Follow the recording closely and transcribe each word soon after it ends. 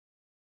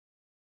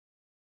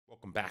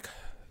Welcome back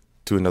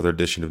to another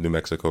edition of New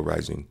Mexico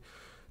Rising.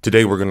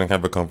 Today we're going to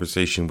have a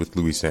conversation with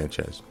Luis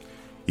Sanchez.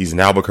 He's an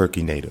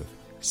Albuquerque native,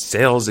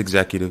 sales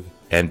executive,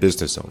 and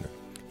business owner.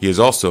 He is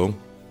also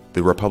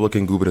the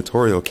Republican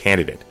gubernatorial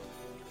candidate,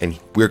 and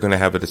we're going to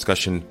have a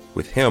discussion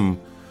with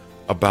him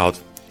about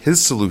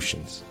his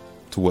solutions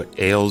to what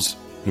ails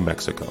New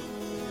Mexico.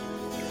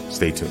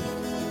 Stay tuned.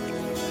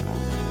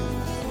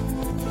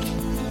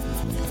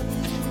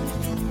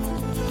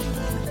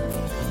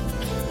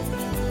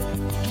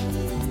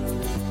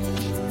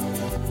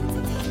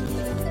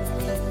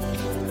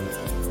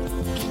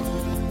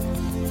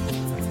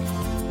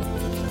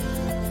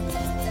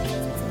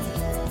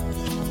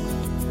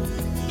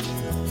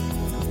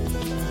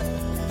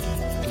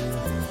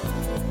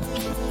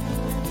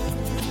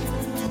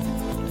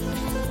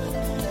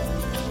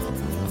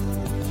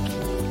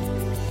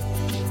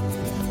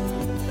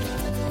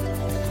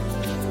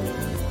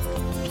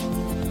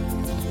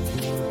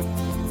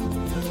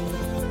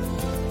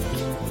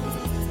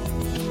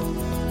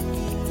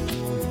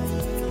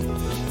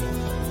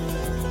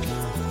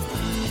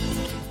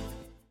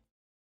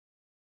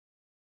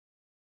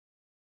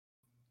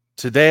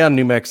 Today on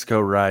New Mexico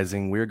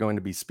Rising, we're going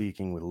to be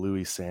speaking with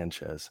Luis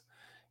Sanchez.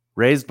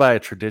 Raised by a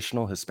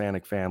traditional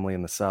Hispanic family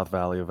in the South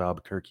Valley of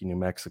Albuquerque, New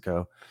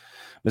Mexico,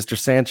 Mr.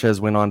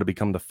 Sanchez went on to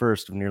become the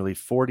first of nearly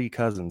 40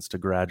 cousins to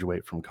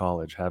graduate from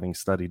college, having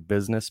studied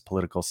business,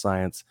 political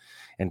science,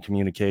 and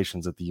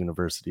communications at the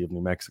University of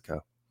New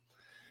Mexico.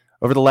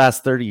 Over the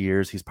last 30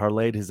 years, he's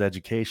parlayed his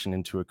education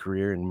into a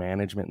career in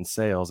management and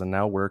sales and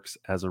now works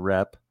as a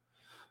rep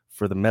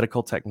for the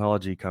medical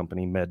technology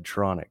company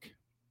Medtronic.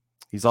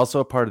 He's also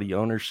a part of the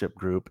ownership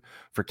group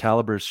for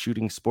Caliber's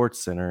Shooting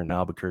Sports Center in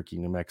Albuquerque,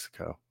 New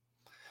Mexico.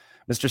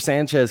 Mr.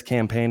 Sanchez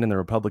campaigned in the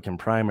Republican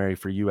primary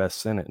for U.S.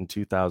 Senate in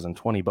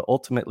 2020, but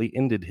ultimately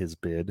ended his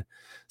bid,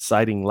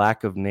 citing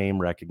lack of name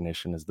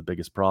recognition as the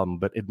biggest problem,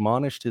 but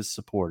admonished his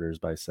supporters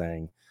by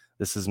saying,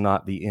 "This is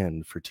not the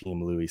end for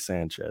Team Luis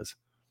Sanchez."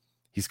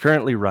 He's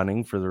currently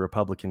running for the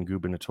Republican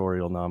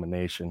gubernatorial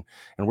nomination,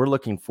 and we're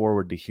looking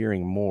forward to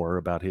hearing more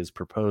about his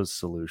proposed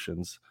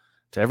solutions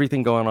to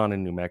everything going on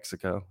in New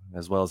Mexico,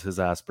 as well as his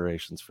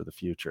aspirations for the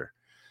future.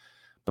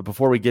 But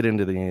before we get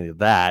into any of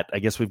that, I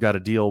guess we've got to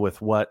deal with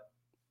what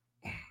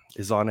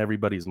is on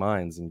everybody's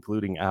minds,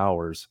 including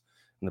ours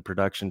and the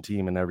production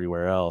team and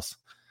everywhere else.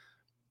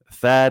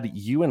 Thad,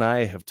 you and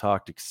I have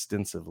talked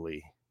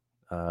extensively,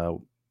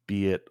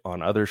 be it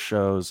on other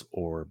shows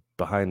or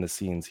behind the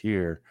scenes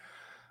here,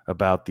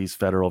 about these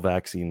federal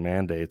vaccine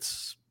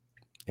mandates,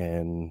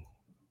 and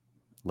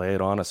lay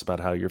it on us about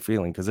how you're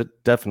feeling, because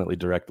it definitely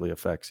directly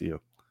affects you.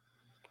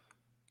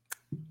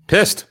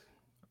 Pissed.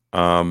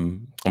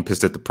 I'm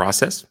pissed at the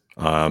process.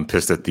 I'm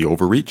pissed at the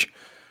overreach.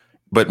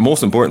 But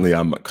most importantly,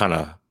 I'm kind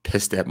of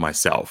pissed at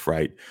myself,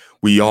 right?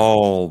 We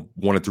all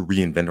wanted to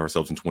reinvent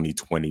ourselves in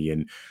 2020.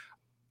 And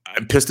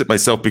I'm pissed at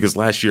myself because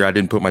last year I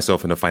didn't put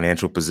myself in a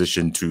financial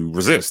position to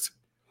resist.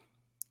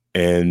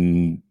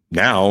 And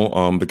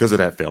now, because of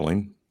that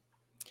failing,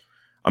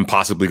 I'm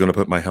possibly going to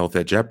put my health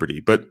at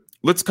jeopardy. But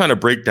let's kind of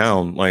break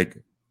down like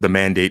the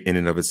mandate in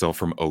and of itself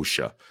from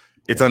OSHA.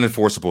 It's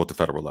unenforceable at the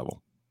federal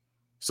level.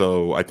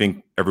 So I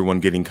think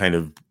everyone getting kind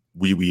of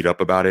wee-weed up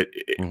about it.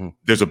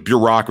 There's a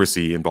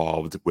bureaucracy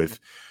involved with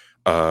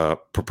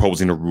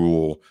proposing a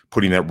rule,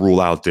 putting that rule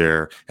out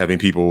there, having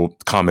people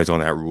comment on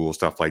that rule,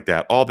 stuff like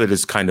that. All that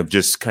is kind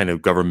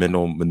of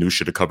governmental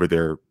minutia to cover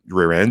their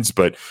rear ends.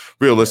 But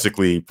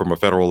realistically, from a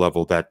federal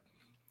level, that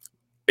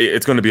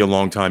it's going to be a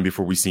long time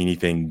before we see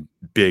anything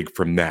big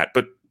from that.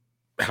 But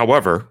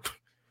however,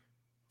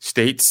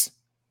 states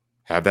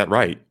have that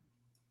right.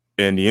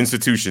 And the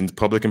institutions,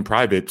 public and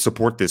private,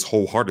 support this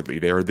wholeheartedly.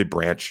 They are the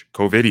branch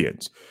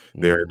COVIDians.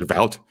 They're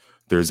devout,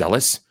 they're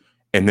zealous,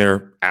 and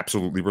they're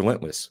absolutely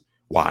relentless.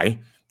 Why?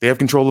 They have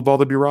control of all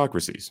the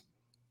bureaucracies,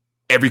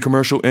 every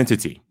commercial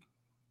entity.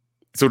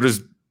 So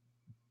there's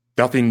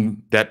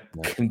nothing that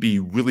can be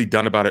really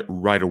done about it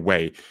right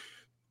away.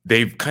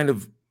 They've kind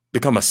of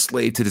become a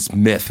slave to this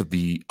myth of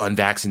the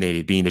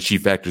unvaccinated being the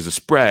chief vectors of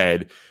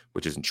spread,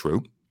 which isn't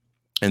true.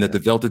 And that the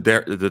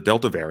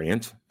Delta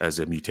variant, as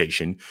a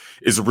mutation,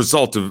 is a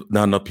result of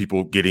not enough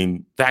people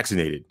getting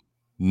vaccinated.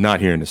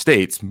 Not here in the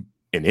States.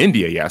 In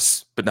India,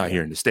 yes, but not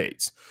here in the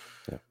States.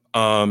 Yeah.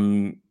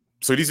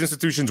 So these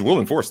institutions will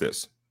enforce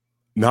this,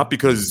 not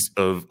because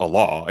of a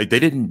law. They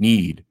didn't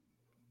need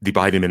the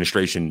Biden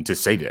administration to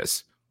say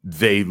this.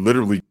 They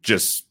literally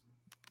just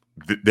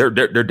they're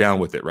down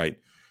with it, right?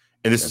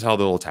 And this is how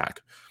they'll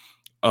attack.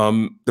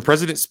 The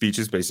president's speech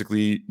is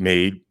basically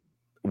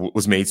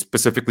was made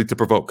specifically to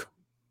provoke.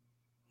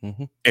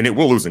 And it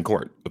will lose in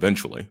court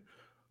eventually.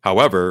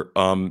 However,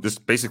 this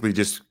basically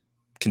just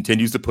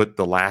continues to put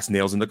the last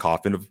nails in the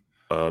coffin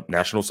of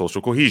national social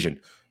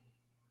cohesion.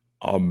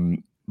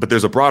 But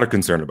there's a broader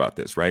concern about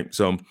this, right?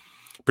 So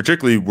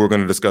particularly we're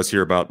going to discuss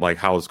here about like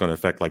how it's going to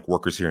affect like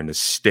workers here in the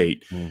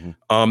state.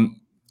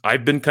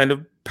 I've been kind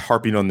of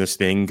harping on this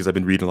thing because I've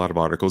been reading a lot of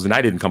articles, and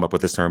I didn't come up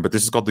with this term, but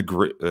this is called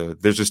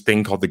there's this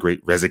thing called the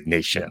Great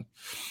Resignation.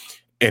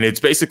 And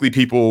it's basically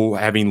people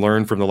having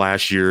learned from the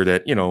last year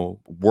that,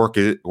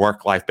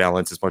 work-life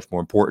balance is much more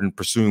important,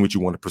 pursuing what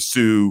you want to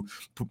pursue,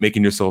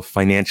 making yourself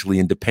financially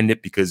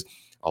independent, because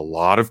a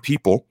lot of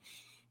people,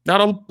 not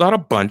a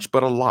bunch,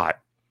 but a lot,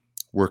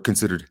 were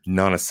considered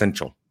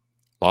non-essential,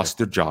 lost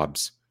their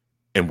jobs,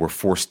 and were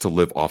forced to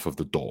live off of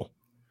the dole.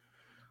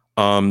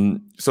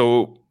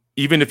 So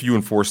even if you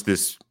enforce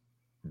this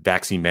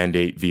vaccine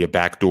mandate via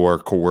backdoor,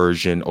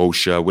 coercion,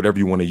 OSHA, whatever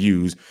you want to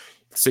use,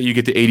 say you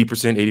get to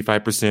 80%,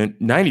 85%,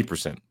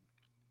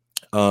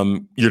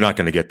 90%. You're not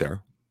going to get there,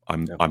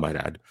 I might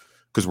add,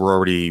 because we're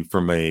already,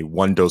 from a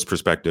one dose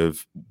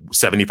perspective,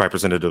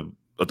 75% of the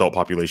adult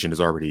population is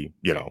already,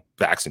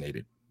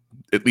 vaccinated,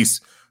 at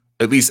least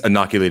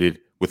inoculated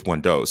with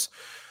one dose.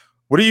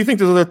 What do you think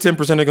the other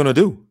 10% are going to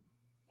do?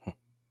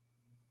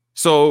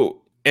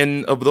 So,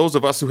 and of those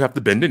of us who have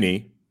to bend a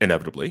knee,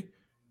 inevitably,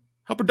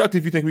 how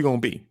productive do you think we're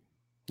going to be?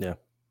 Yeah.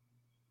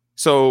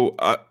 So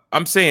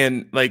I'm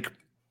saying, like,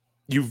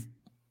 you've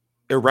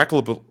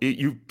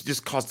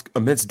just caused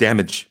immense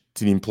damage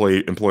to the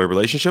employee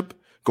relationship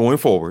going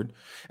forward.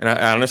 And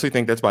I honestly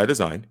think that's by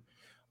design.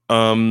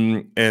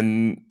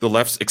 And the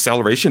left's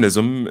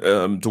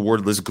accelerationism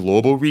toward this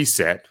global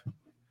reset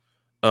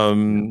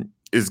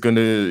is going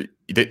to,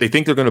 they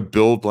think they're going to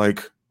build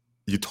like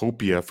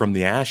utopia from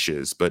the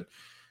ashes, but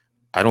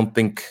I don't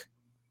think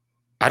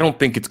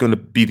it's going to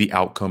be the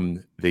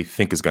outcome they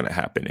think is going to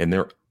happen. And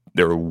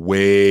there are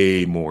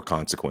way more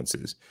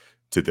consequences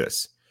to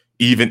this,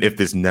 even if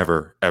this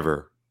never,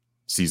 ever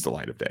sees the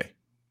light of day.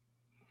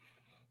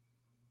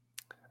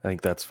 I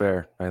think that's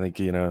fair. I think,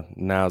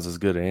 now's as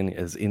good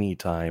as any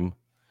time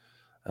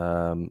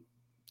to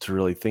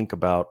really think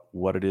about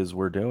what it is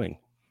we're doing.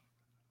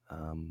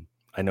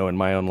 I know in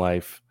my own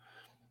life,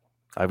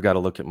 I've got to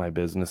look at my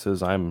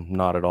businesses. I'm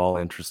not at all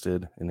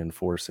interested in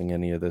enforcing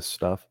any of this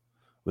stuff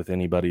with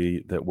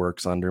anybody that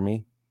works under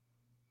me,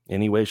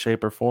 any way,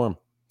 shape, or form.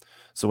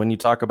 So when you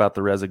talk about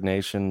the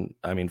resignation,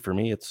 I mean, for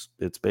me, it's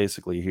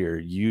basically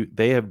here.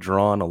 They have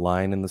drawn a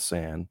line in the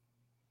sand,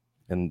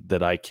 and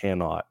that I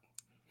can't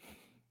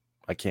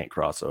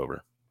cross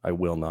over. I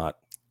will not.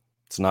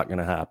 It's not going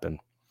to happen.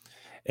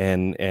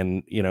 And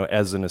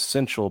as an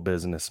essential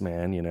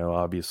businessman,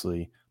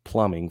 obviously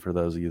plumbing, for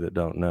those of you that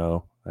don't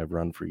know, I've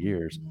run for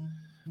years.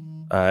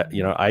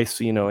 I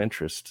see no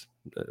interest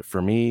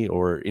for me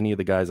or any of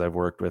the guys I've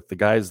worked with. The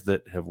guys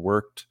that have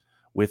worked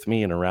with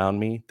me and around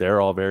me, they're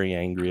all very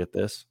angry at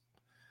this.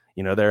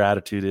 Their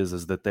attitude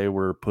is that they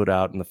were put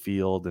out in the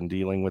field and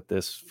dealing with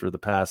this for the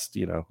past,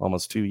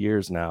 almost 2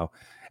 years now.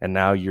 And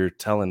now you're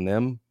telling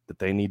them that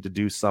they need to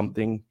do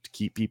something to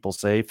keep people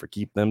safe or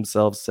keep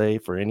themselves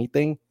safe or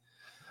anything.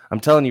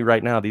 I'm telling you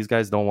right now, these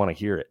guys don't want to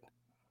hear it.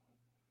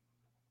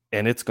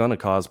 And it's going to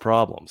cause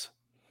problems.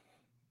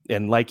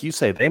 And like you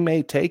say, they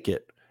may take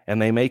it and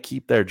they may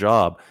keep their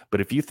job. But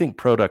if you think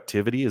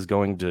productivity is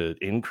going to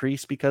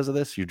increase because of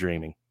this, you're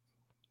dreaming.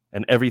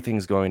 And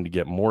everything's going to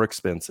get more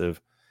expensive,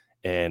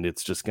 and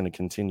it's just going to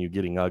continue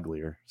getting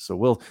uglier.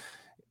 So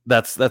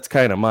that's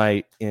kind of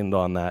my end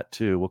on that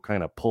too. We'll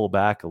kind of pull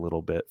back a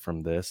little bit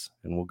from this,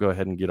 and we'll go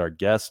ahead and get our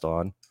guest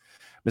on.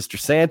 Mr.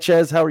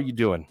 Sanchez, how are you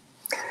doing?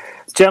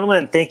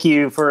 Gentlemen, thank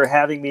you for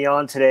having me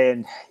on today.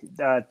 And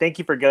thank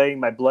you for getting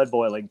my blood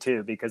boiling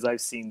too, because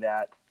I've seen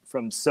that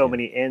from so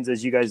many ends,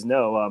 as you guys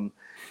know.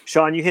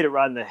 Sean, you hit it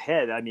right on the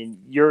head. I mean,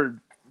 your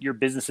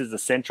business is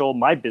essential.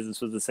 My business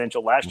was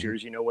essential last year,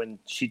 when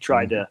she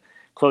tried to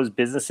close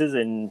businesses.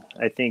 And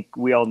I think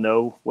we all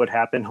know what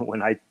happened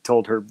when I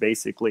told her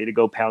basically to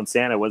go pound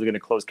sand. I wasn't going to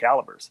close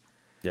Calibers.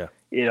 Yeah.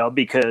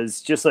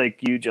 Because just like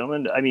you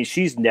gentlemen, I mean,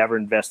 she's never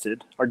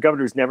invested. Our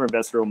governor's never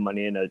invested her own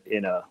money in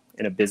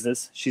a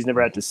business. She's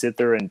never had to sit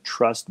there and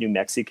trust New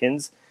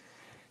Mexicans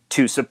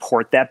to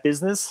support that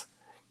business.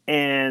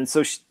 And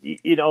so,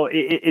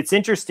 it's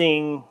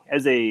interesting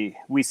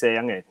we say,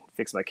 I'm going to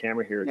fix my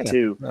camera here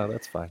too. No,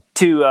 that's fine.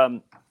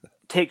 To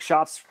take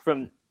shots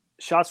from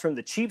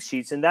the cheap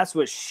seats. And that's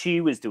what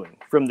she was doing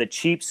from the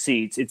cheap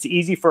seats. It's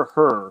easy for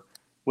her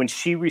when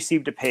she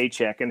received a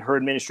paycheck and her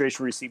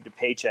administration received a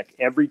paycheck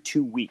every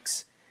 2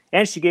 weeks.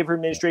 And she gave her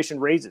administration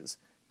raises.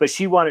 But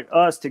she wanted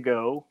us to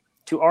go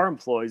to our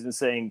employees and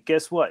saying,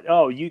 guess what?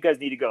 Oh, you guys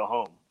need to go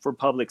home for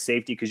public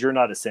safety because you're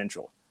not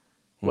essential.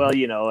 Mm-hmm.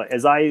 Well,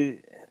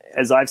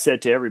 as I've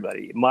said to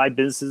everybody, my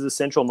business is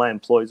essential. My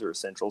employees are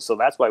essential. So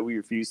that's why we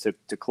refuse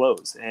to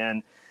close.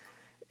 And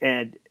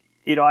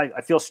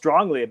I feel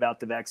strongly about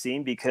the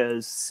vaccine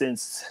because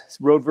since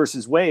Roe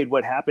versus Wade,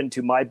 what happened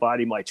to my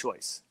body, my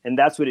choice? And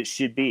that's what it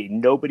should be.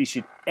 Nobody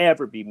should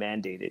ever be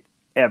mandated,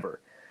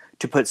 ever,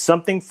 to put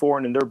something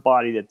foreign in their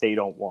body that they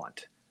don't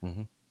want.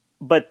 Mm-hmm.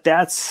 But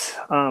that's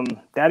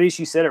that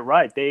issue said it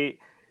right.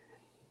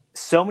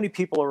 So many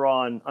people are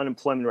on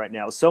unemployment right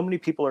now. So many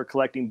people are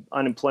collecting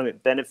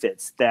unemployment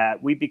benefits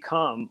that we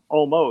become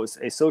almost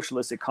a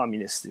socialistic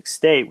communistic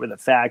state with the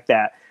fact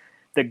that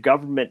the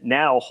government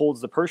now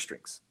holds the purse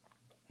strings.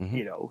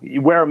 Mm-hmm.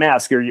 You wear a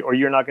mask or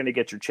you're not going to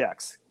get your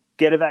checks.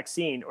 Get a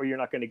vaccine or you're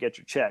not going to get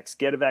your checks.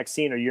 Get a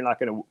vaccine or you're not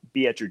going to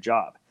be at your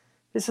job.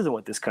 this isn't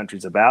what this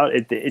country's about.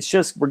 It's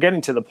just, we're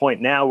getting to the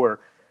point now where,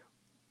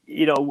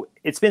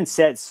 it's been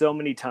said so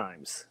many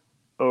times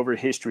over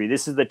history.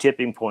 This is the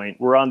tipping point.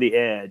 We're on the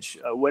edge,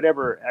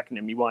 whatever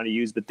acronym you want to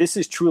use, but this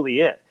is truly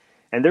it.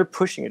 And they're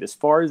pushing it as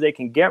far as they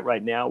can get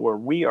right now, where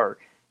we are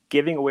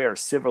giving away our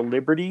civil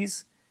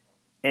liberties.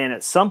 And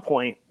at some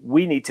point,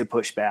 we need to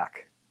push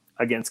back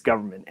against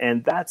government.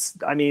 And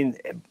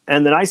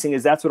and the nice thing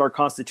is that's what our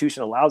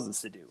Constitution allows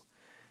us to do.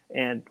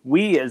 And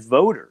we as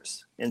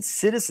voters and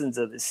citizens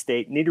of this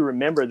state need to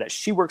remember that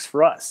she works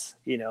for us.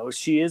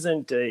 She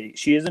isn't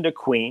a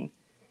queen.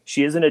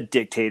 She isn't a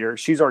dictator.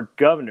 She's our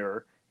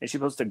governor, and she's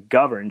supposed to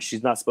govern.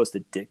 She's not supposed to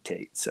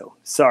dictate. So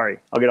sorry,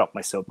 I'll get off my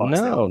soapbox.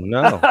 No.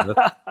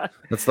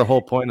 That's the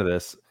whole point of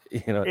this.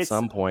 At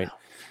some point,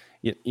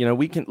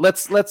 we can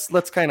let's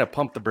kind of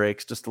pump the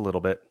brakes just a little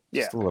bit.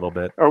 Just a little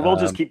bit. Or we'll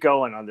just keep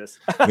going on this.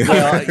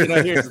 Well,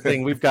 here's the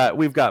thing.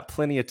 We've got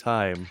plenty of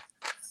time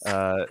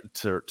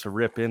to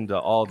rip into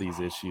all these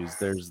issues.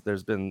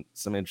 There's been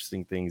some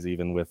interesting things,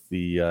 even with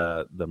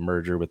the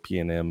merger with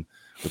P&M,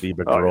 with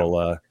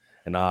Iberdrola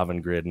and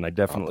Avangrid, and I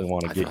definitely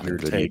want to get your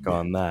take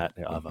on that.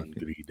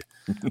 Avangrid.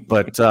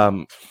 But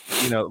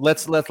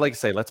let's like I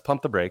say, let's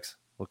pump the brakes.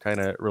 We'll kind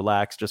of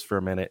relax just for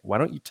a minute. Why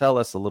don't you tell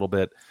us a little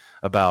bit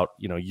about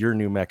your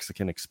New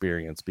Mexican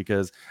experience?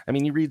 Because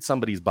you read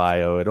somebody's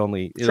bio, it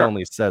only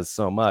says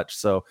so much.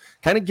 So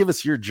kind of give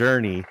us your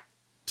journey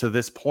to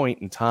this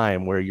point in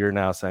time where you're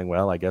now saying,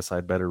 well, I guess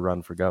I'd better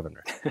run for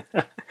governor.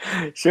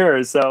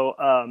 Sure. So,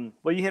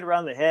 you hit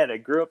around the head.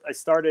 I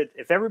started,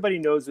 if everybody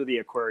knows where the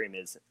aquarium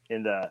is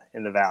in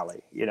the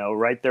valley,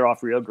 right there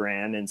off Rio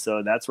Grande. And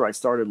so that's where I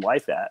started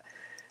life at.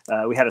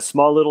 We had a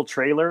small little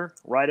trailer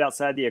right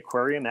outside the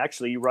aquarium.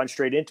 Actually, you run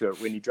straight into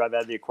it when you drive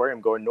out of the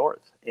aquarium going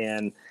north.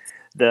 And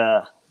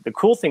the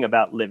cool thing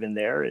about living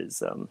there is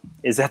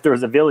that there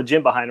was a Village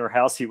Inn behind our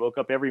house. You woke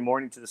up every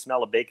morning to the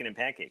smell of bacon and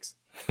pancakes.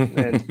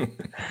 And,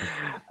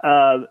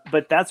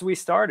 but that's where we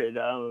started.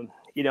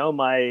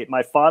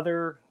 My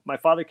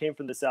father came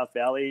from the South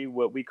Valley,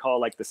 what we call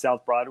like the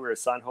South Broadway or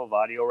San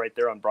Jovadio, right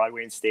there on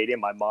Broadway and Stadium.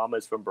 My mom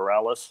is from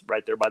Borales,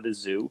 right there by the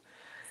zoo.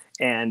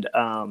 And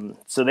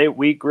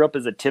we grew up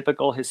as a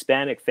typical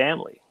Hispanic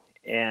family.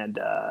 And,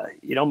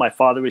 my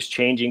father was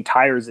changing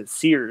tires at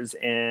Sears,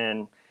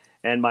 and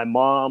my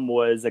mom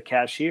was a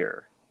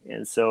cashier.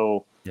 And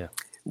so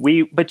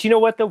but you know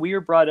what, though? We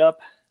were brought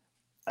up,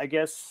 I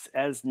guess,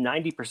 as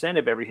 90%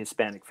 of every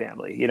Hispanic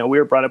family. We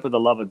were brought up with a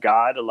love of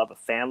God, a love of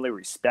family,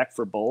 respect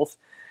for both.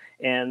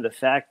 And the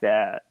fact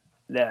that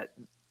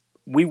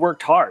we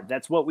worked hard,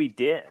 that's what we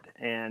did.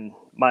 And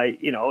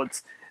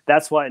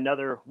that's why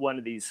another one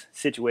of these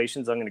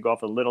situations, I'm going to go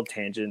off a little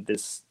tangent.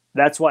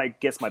 That's why it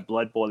gets my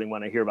blood boiling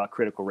when I hear about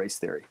critical race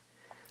theory.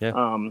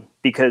 Yeah.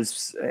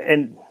 Because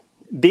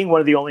being one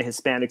of the only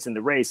Hispanics in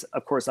the race,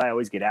 of course, I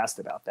always get asked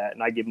about that.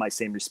 And I give my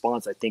same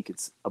response. I think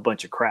it's a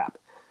bunch of crap.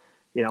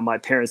 My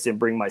parents didn't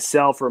bring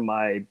myself or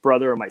my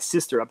brother or my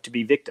sister up to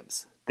be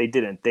victims. They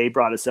didn't. They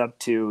brought us up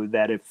to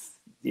that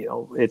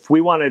if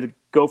we wanted to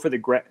go for the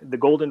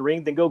golden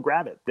ring, then go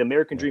grab it. The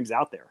American dream's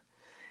out there.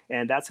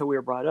 And that's how we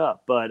were brought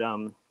up. But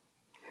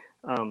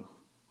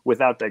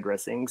without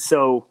digressing.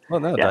 So,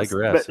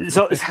 digress.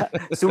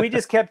 So we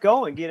just kept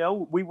going.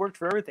 We worked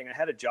for everything. I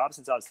had a job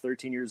since I was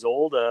 13 years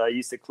old. I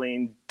used to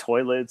clean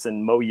toilets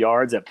and mow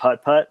yards at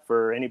Putt Putt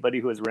for anybody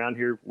who was around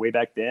here way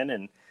back then,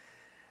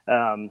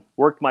 and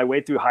worked my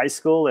way through high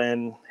school.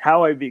 And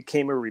how I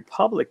became a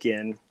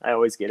Republican, I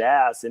always get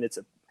asked. And I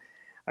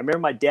remember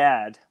my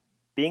dad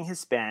being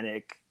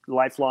Hispanic,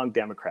 lifelong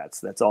Democrats.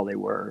 That's all they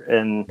were.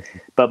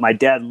 But my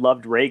dad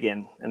loved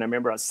Reagan. And I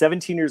remember I was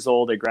 17 years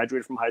old. I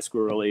graduated from high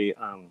school early.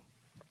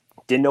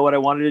 Didn't know what I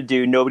wanted to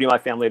do. Nobody in my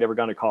family had ever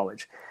gone to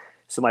college.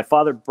 So my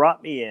father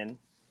brought me in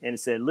and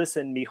said,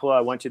 listen, mijo,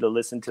 I want you to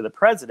listen to the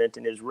president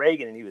and his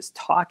Reagan. And he was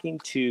talking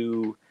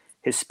to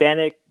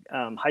Hispanic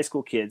high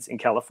school kids in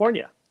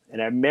California.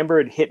 And I remember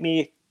it hit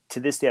me to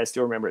this day. I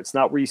still remember it's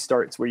not where you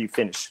start, it's where you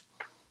finish.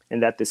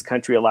 And that this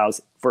country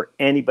allows for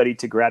anybody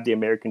to grab the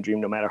American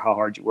dream, no matter how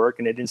hard you work.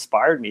 And it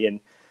inspired me.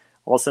 And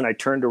all of a sudden I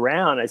turned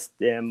around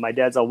and my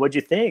dad's all, what'd you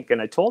think?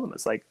 And I told him,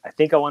 it's like, I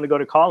think I want to go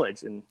to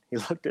college. And he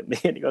looked at me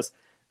and he goes,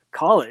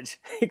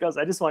 college? He goes,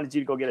 I just wanted you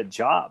to go get a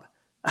job.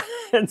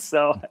 And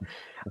so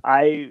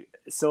I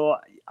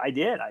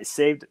did. I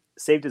saved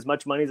as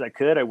much money as I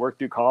could. I worked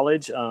through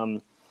college,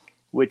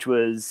 which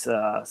was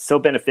so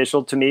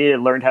beneficial to me. I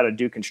learned how to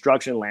do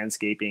construction,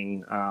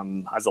 landscaping.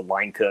 I was a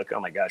line cook. Oh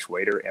my gosh,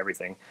 waiter,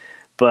 everything.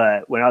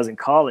 But when I was in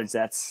college,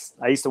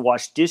 I used to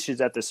wash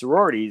dishes at the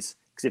sororities,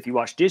 because if you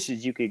wash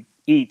dishes, you could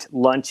eat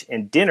lunch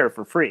and dinner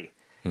for free.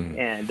 Mm-hmm.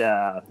 And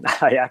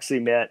I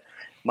actually met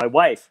my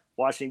wife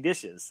washing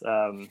dishes,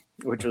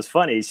 which was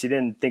funny. She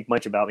didn't think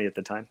much about me at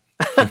the time.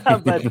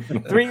 But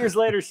 3 years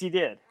later, she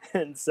did.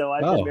 And so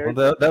I've been married.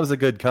 Well, that was a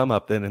good come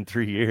up then in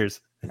 3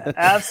 years.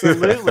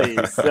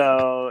 Absolutely.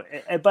 So,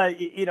 but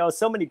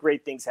so many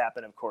great things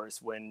happen, of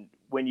course, when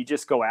you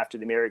just go after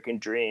the American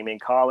dream. In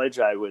college,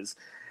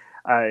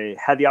 I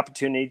had the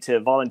opportunity to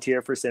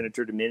volunteer for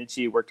Senator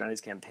Domenici, worked on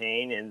his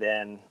campaign, and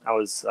then I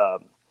was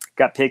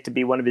got picked to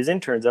be one of his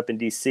interns up in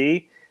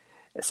D.C.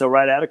 So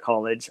right out of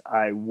college,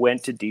 I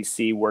went to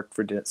D.C., worked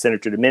for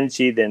Senator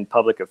Domenici, then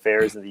public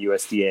affairs in the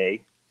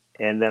USDA.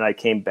 And then I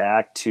came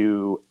back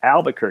to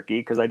Albuquerque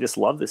because I just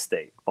love the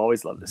state,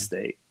 always loved the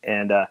state,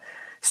 and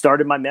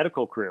started my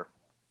medical career.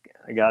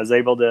 I was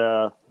able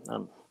to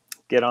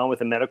get on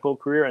with a medical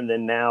career. And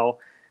then now,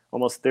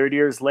 almost 30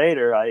 years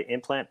later, I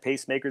implant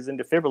pacemakers and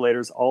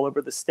defibrillators all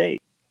over the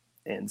state.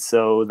 And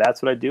so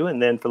that's what I do.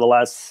 And then for the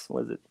last,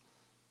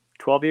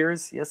 12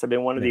 years? Yes, I've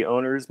been one of the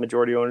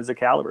majority owners of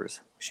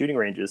Calibers shooting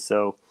ranges.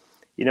 So,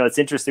 it's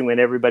interesting when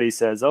everybody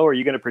says, oh, are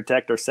you going to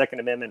protect our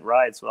Second Amendment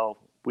rights? Well,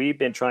 we've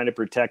been trying to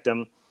protect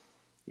them,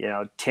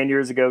 10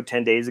 years ago,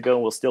 10 days ago,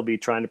 and we'll still be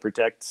trying to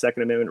protect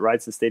Second Amendment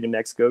rights in the state of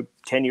Mexico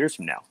 10 years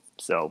from now.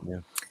 So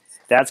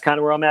that's kind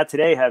of where I'm at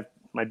today. Have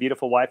my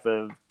beautiful wife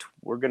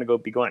we're going to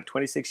be going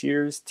 26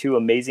 years, 2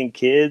 amazing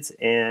kids.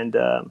 And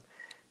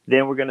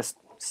then we're going to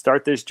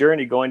start this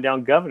journey going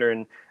down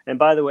governor. And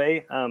by the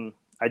way,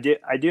 I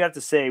do have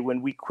to say,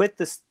 when we quit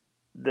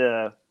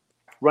the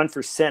run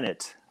for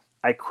Senate,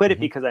 I quit it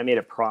because I made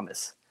a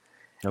promise.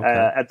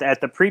 Okay.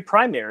 At the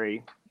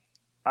pre-primary,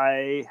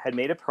 I had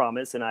made a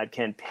promise, and I'd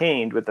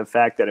campaigned with the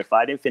fact that if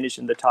I didn't finish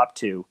in the top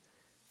 2,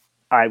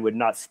 I would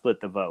not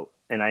split the vote.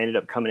 And I ended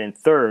up coming in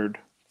third,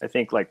 I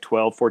think like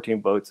 12,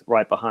 14 votes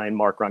right behind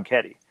Mark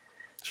Ronchetti.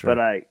 Sure. But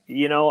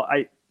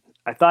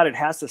I thought it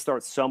has to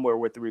start somewhere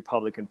with the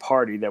Republican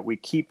Party, that we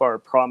keep our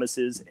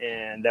promises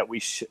and that we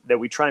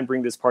try and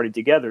bring this party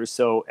together.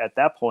 So at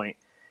that point,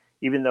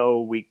 even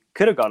though we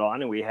could have got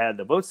on and we had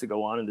the votes to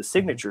go on and the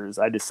signatures,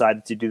 I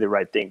decided to do the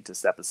right thing, to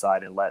step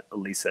aside and let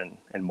Elisa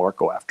and Mark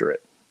go after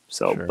it.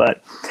 So, sure.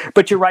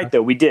 But you're right,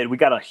 though. We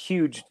got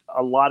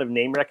a lot of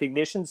name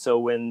recognition. So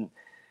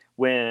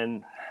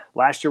when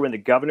last year, when the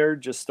governor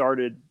just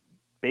started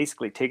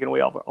basically taking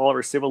away all of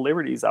our civil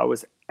liberties, I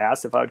was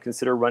asked if I would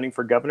consider running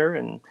for governor,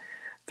 and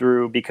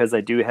because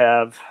I do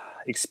have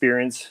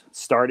experience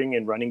starting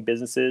and running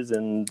businesses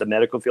in the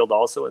medical field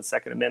also, and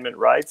Second Amendment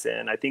rights.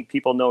 And I think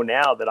people know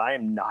now that I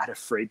am not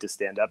afraid to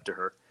stand up to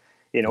her,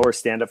 or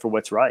stand up for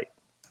what's right.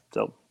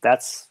 So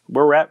that's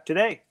where we're at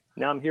today.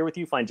 Now I'm here with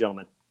you, fine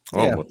gentlemen.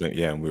 Oh,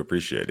 yeah. Well, we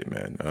appreciate it,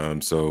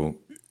 man. So,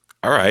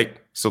 all right.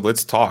 So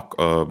let's talk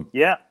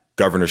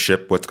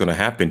governorship, what's going to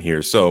happen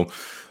here. So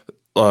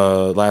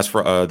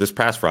this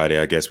past Friday,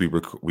 I guess we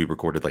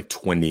recorded like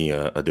 20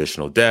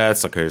 additional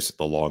deaths. Okay, it's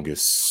the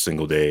longest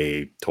single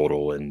day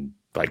total in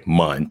like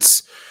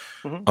months.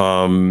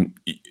 Mm-hmm.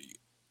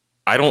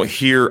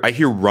 I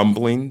hear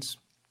rumblings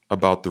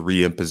about the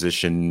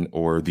reimposition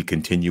or the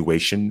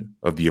continuation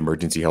of the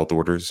emergency health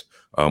orders.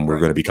 We're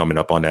going to be coming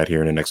up on that here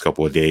in the next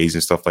couple of days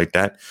and stuff like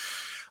that.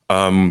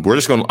 I'm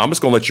just going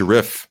to let you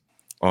riff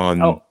on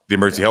the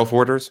emergency health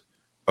orders.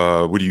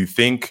 What do you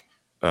think?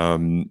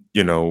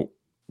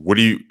 What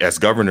do you, as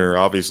governor,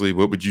 obviously,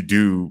 what would you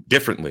do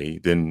differently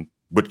than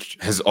what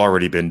has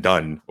already been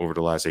done over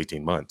the last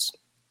 18 months?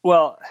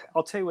 Well,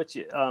 I'll tell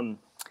you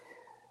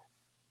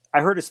I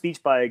heard a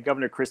speech by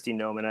Governor Kristi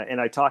Noem, and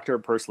I talked to her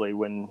personally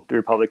when the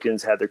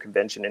Republicans had their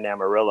convention in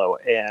Amarillo,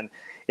 and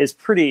it's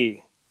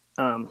pretty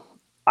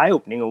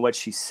eye-opening on what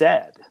she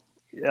said.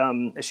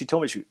 She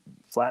told me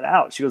flat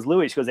out, she goes,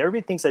 Louis,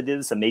 everybody thinks I did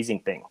this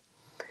amazing thing.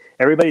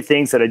 Everybody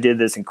thinks that I did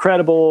this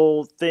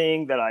incredible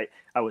thing, that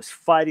I was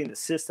fighting the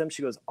system.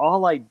 She goes,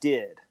 all I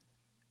did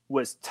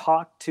was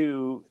talk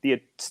to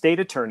the state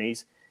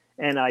attorneys,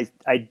 and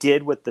I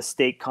did what the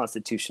state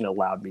constitution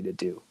allowed me to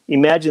do.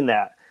 Imagine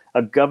that.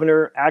 A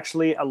governor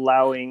actually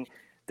allowing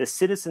the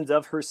citizens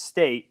of her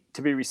state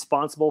to be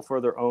responsible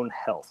for their own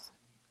health.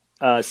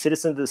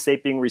 Citizens of the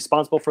state being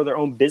responsible for their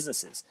own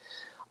businesses.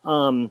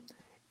 I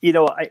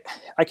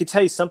could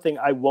tell you something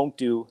I won't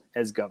do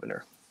as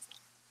governor.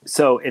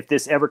 So if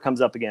this ever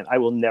comes up again, I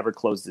will never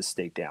close this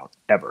state down,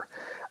 ever.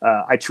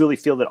 I truly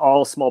feel that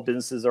all small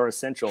businesses are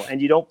essential.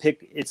 And you don't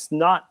pick, it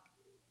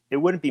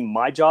wouldn't be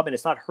my job, and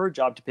it's not her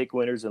job to pick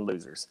winners and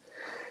losers.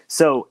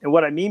 So, and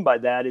what I mean by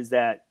that is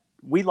that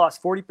we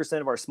lost 40%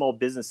 of our small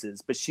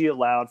businesses, but she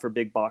allowed for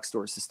big box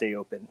stores to stay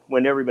open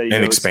when everybody knows.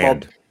 And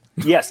expand.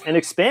 Yes, and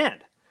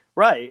expand.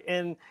 Right.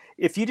 And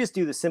if you just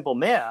do the simple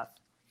math,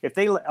 if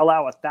they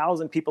allow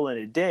 1,000 people in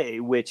a day,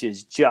 which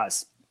is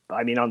just,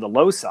 on the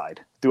low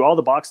side, through all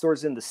the box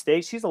stores in the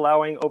state, she's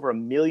allowing over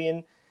 1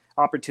 million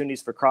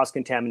opportunities for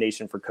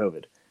cross-contamination for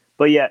COVID.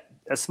 But yet,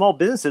 as small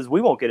businesses, we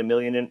won't get 1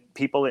 million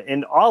people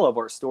in all of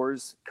our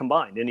stores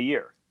combined in a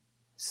year.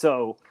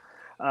 So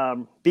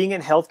being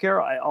in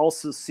healthcare, I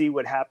also see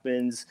what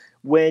happens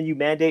when you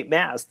mandate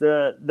masks.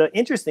 The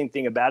interesting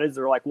thing about it is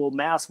they're like, well,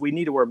 masks, we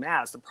need to wear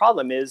masks. The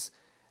problem is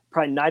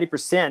probably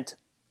 90%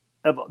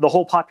 of the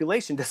whole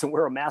population doesn't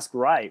wear a mask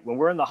right. When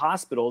we're in the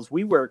hospitals,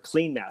 we wear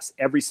clean masks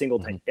every single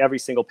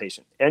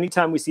patient.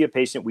 Anytime we see a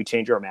patient, we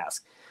change our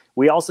mask.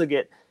 We also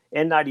get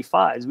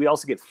N95s. We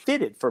also get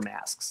fitted for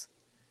masks.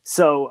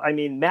 So,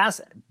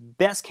 mask,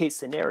 best case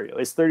scenario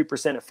is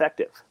 30%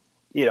 effective.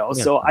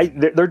 So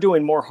they're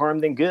doing more harm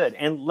than good.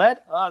 And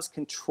let us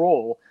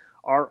control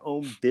our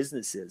own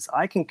businesses.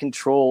 I can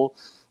control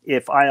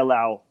if I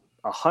allow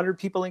 100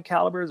 people in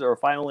calibers or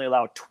if I only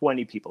allow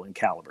 20 people in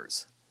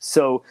calibers.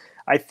 So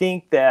I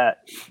think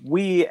that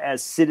we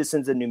as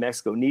citizens of New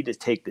Mexico need to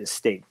take this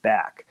state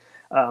back.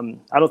 I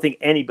don't think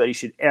anybody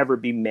should ever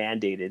be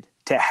mandated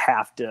to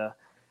have to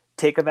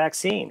take a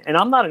vaccine. And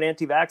I'm not an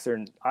anti-vaxxer,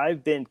 and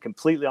I've been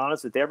completely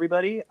honest with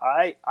everybody.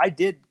 I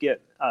did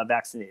get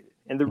vaccinated.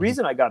 And the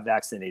reason I got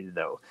vaccinated,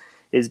 though,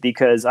 is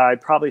because I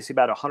probably see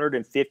about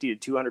 150 to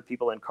 200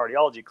 people in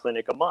cardiology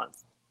clinic a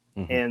month.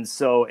 And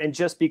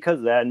just because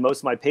of that, and most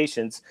of my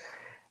patients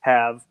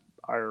have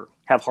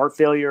heart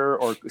failure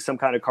or some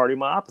kind of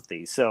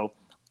cardiomyopathy. So,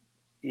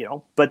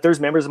 but there's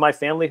members of my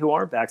family who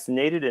aren't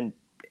vaccinated, and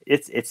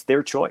it's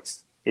their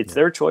choice. It's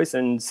their choice.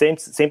 And same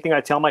thing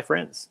I tell my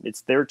friends.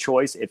 It's their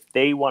choice if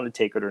they want to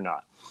take it or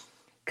not.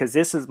 Because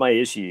this is my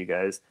issue, you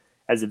guys.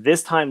 As of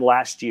this time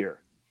last year,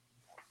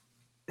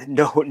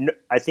 no,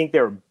 I think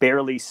they're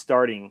barely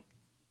starting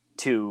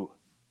to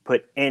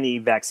put any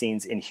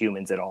vaccines in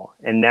humans at all.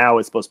 And now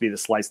it's supposed to be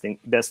the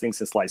best thing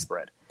since sliced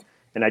bread.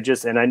 And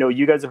I know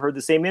you guys have heard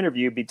the same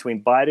interview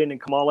between Biden and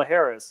Kamala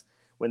Harris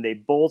when they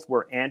both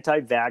were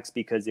anti-vax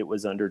because it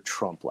was under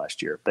Trump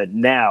last year. But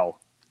now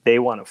they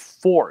want to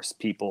force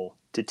people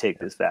to take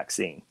this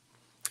vaccine.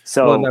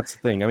 So and that's the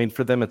thing. I mean,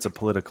 for them, it's a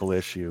political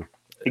issue.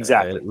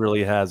 Exactly. It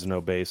really has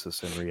no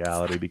basis in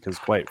reality because,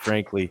 quite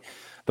frankly,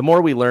 the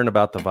more we learn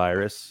about the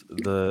virus,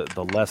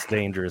 the less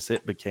dangerous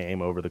it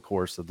became over the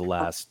course of the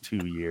last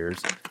 2 years.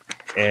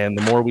 And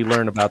the more we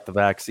learn about the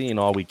vaccine,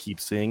 all we keep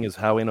seeing is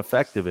how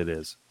ineffective it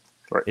is.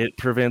 Right. It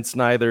prevents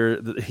neither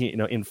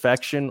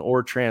infection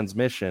or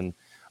transmission,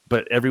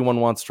 but everyone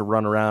wants to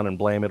run around and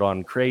blame it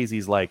on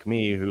crazies like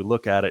me who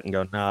look at it and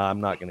go, "Nah, I'm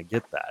not going to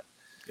get that."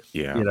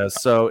 Yeah.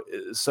 So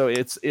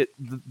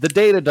the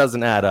data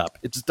doesn't add up.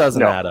 It just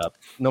doesn't add up,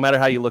 no matter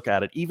how you look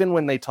at it. Even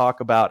when they talk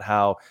about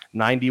how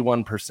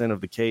 91%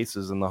 of the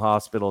cases in the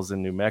hospitals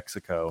in New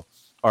Mexico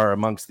are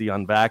amongst the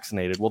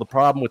unvaccinated. Well, the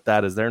problem with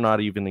that is they're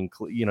not even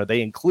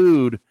they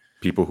include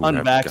people who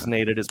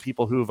unvaccinated as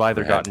people who have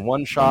either gotten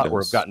one shot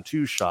or have gotten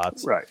 2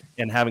 shots, right,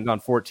 and haven't gone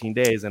 14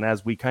 days. And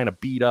as we kind of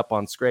beat up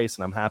on Scrace,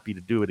 and I'm happy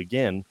to do it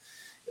again,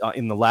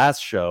 in the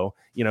last show,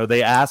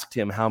 they asked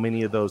him how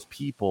many of those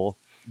people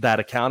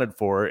that accounted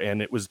for,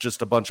 and it was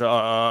just a bunch of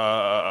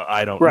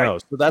I don't know.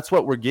 So that's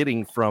what we're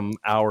getting from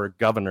our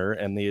governor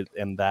and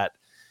that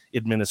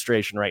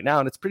administration right now,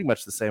 and it's pretty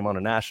much the same on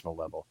a national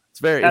level.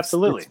 It's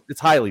absolutely it's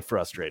highly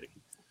frustrating.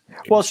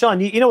 Well, Sean,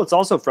 what's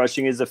also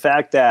frustrating is the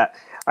fact that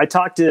I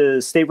talked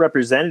to state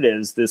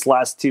representatives this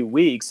last 2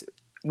 weeks.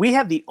 We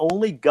have the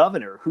only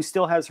governor who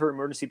still has her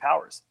emergency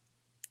powers.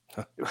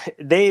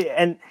 They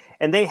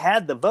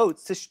had the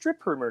votes to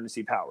strip her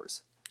emergency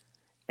powers.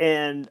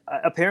 And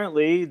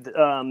apparently,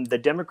 the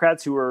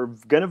Democrats who are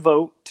going to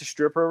vote to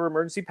strip her of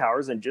emergency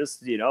powers and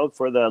just,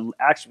 for the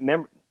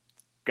action,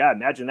 God,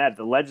 imagine that,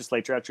 the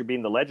legislature actually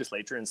being the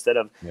legislature instead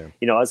of,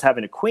 us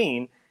having a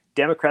queen,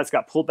 Democrats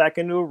got pulled back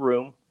into a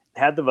room,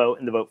 had the vote,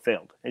 and the vote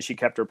failed, and she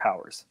kept her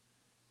powers.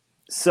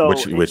 So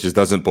which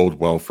doesn't bode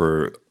well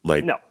for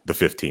the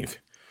 15th.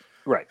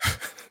 Right.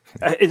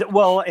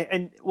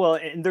 And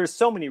there's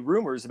so many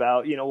rumors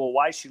about,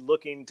 why is she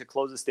looking to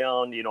close this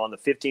down, on the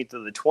 15th or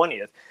the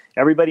 20th?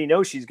 Everybody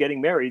knows she's getting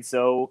married.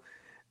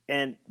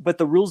 But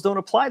the rules don't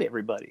apply to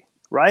everybody,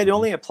 right? It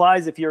only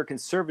applies if you're a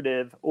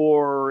conservative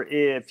or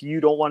if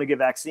you don't want to get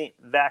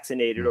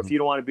vaccinated or if you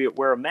don't want to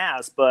wear a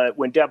mask. But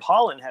when Deb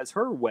Haaland has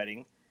her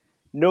wedding,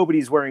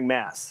 nobody's wearing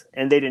masks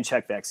and they didn't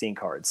check vaccine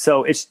cards.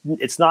 So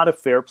it's not a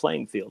fair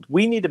playing field.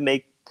 We need to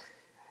make,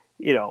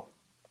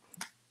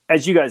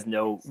 as you guys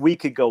know, we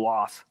could go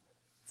off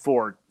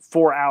for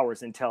 4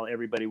 hours and tell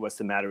everybody what's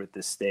the matter with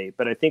this state.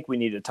 But I think we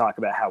need to talk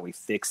about how we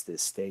fix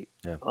this state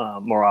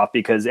more off,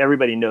 because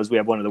everybody knows we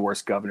have one of the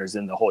worst governors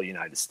in the whole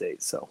United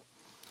States. So,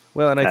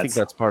 well, and I think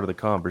that's part of the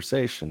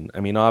conversation. I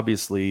mean,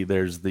 obviously,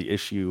 there's the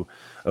issue.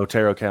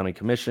 Otero County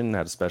Commission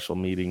had a special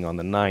meeting on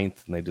the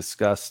 9th, and they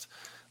discussed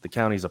the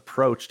county's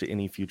approach to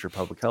any future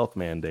public health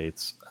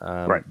mandates.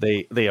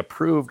 They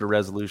approved a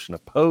resolution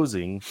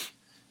opposing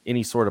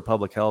any sort of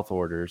public health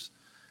orders,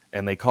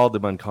 and they called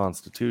them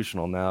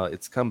unconstitutional. Now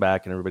it's come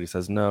back and everybody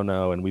says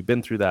no, and we've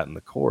been through that in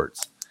the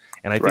courts.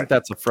 And I think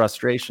that's a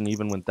frustration,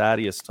 even when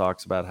Thaddeus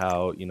talks about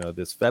how,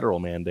 this federal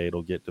mandate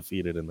will get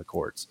defeated in the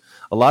courts.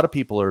 A lot of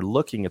people are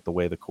looking at the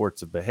way the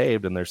courts have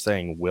behaved and they're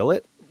saying, will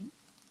it?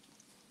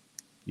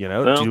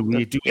 Do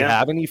we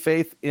have any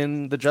faith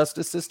in the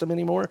justice system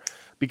anymore?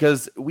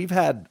 Because we've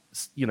had,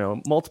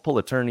 multiple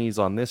attorneys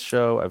on this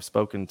show. I've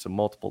spoken to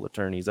multiple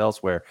attorneys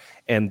elsewhere,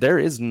 and there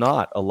is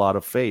not a lot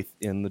of faith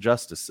in the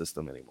justice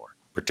system anymore.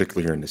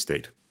 Particularly here in the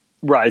state.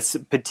 Right.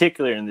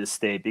 Particularly in this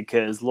state,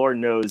 because Lord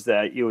knows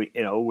that,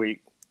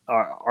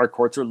 our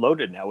courts are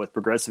loaded now with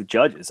progressive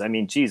judges. I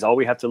mean, geez, all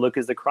we have to look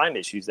is the crime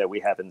issues that we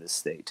have in this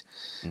state.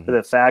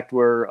 The fact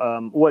where,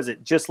 was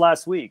it just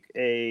last week,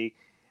 a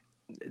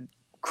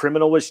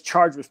criminal was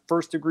charged with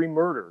first-degree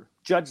murder.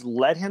 Judge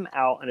let him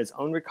out on his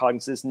own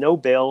recognizance, no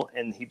bail,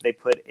 and they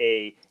put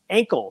a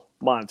ankle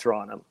monitor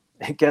on him.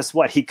 And guess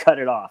what? He cut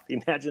it off.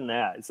 Imagine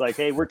that. It's like,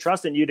 hey, we're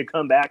trusting you to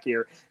come back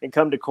here and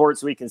come to court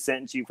so we can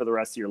sentence you for the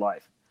rest of your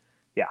life.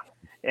 Yeah.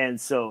 And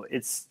so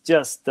it's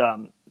just,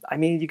 I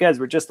mean, you guys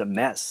were just a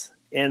mess.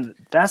 And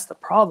that's the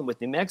problem with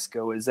New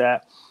Mexico is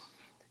that,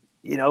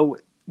 you know,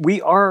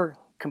 we are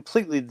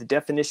completely the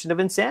definition of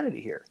insanity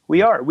here.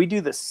 We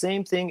do the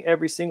same thing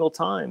every single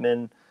time.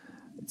 And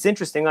it's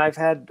interesting. I've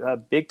had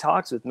big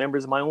talks with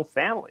members of my own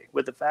family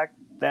with the fact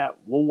that,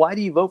 well, why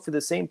do you vote for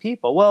the same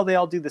people? Well, they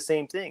all do the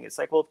same thing. It's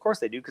like, well, of course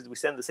they do, because we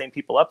send the same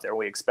people up there and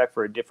we expect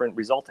for a different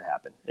result to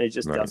happen. And it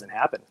just doesn't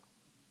happen.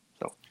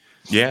 So.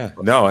 Yeah,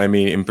 no, I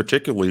mean, in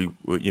particularly,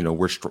 you know,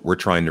 we're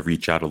trying to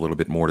reach out a little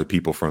bit more to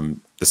people from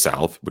the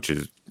South, which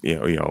is,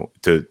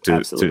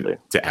 to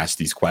ask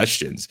these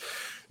questions.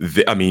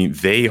 I mean,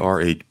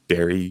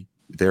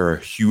 they're a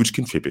huge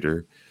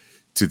contributor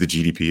to the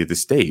GDP of the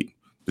state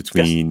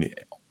between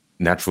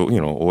natural,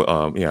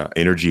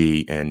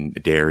 energy and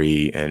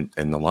dairy and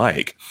the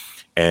like.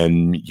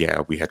 And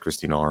yeah, we had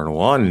Christina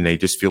Arnold on, and they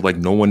just feel like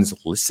no one's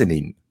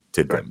listening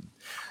to them,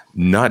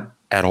 not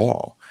at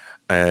all.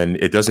 And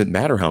it doesn't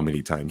matter how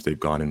many times they've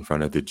gone in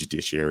front of the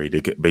judiciary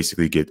to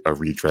basically get a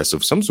redress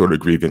of some sort of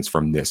grievance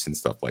from this and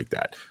stuff like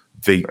that.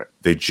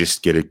 They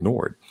just get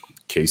ignored.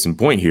 Case in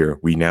point here,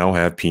 we now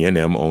have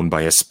PNM owned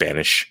by a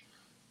Spanish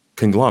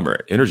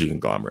energy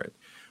conglomerate,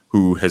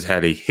 who has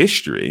had a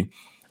history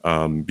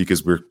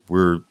because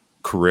we're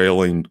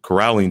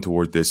corralling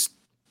toward this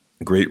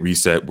great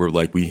reset. We're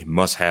like, we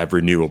must have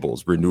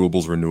renewables.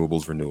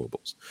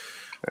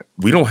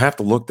 We don't have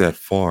to look that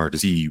far to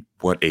see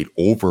what a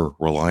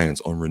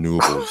over-reliance on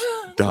renewables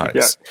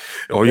does.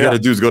 All you got to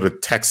do is go to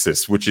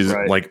Texas, which is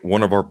like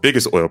one of our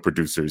biggest oil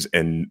producers,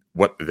 and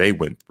what they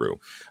went through.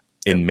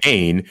 In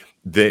Maine,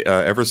 they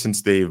ever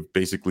since they've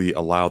basically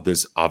allowed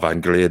this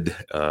Avangrid,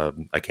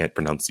 I can't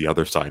pronounce the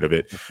other side of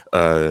it,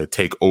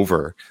 take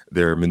over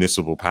their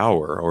municipal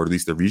power, or at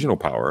least the regional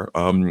power,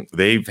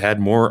 they've had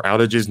more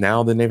outages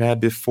now than they've had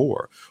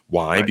before.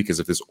 Why? Because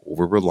of this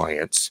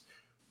over-reliance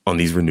on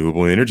these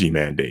renewable energy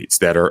mandates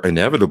that are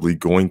inevitably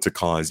going to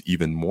cause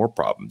even more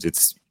problems.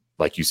 It's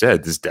like you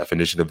said, this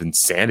definition of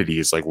insanity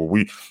is like,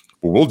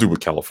 we'll do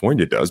what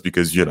California does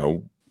because, you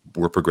know,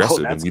 we're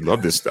progressive and we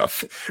love this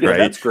stuff. Right?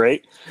 That's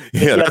great.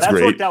 Yeah, that's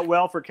great. Worked out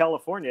well for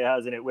California,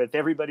 hasn't it? With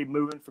everybody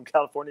moving from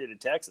California to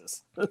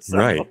Texas.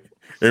 Right.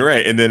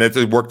 And then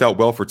it worked out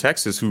well for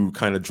Texas, who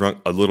kind of drunk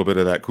a little bit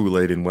of that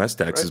Kool-Aid in West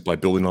Texas by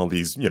building all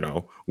these,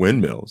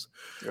 windmills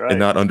and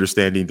not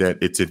understanding that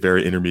it's a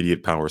very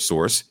intermediate power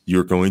source.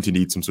 You're going to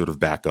need some sort of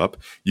backup.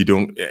 You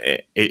don't, I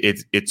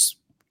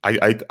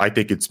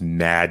think it's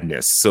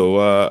madness.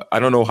 So I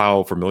don't know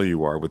how familiar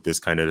you are with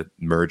this kind of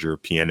merger,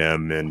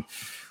 PNM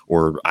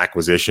or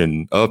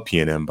acquisition of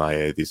PNM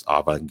by this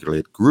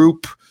Avangrid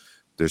group.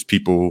 There's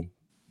people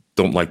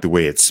don't like the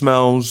way it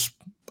smells.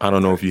 I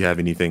don't know if you have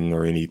anything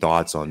or any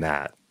thoughts on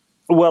that.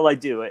 Well, I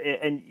do.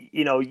 And,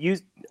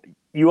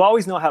 you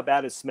always know how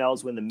bad it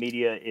smells when the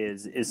media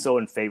is so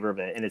in favor of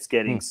it. And it's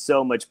getting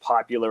so much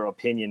popular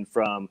opinion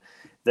from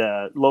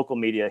the local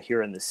media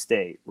here in the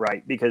state,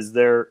 right? Because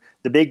the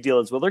big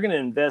deal is, well, they're going to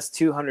invest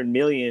 $200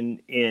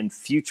 million in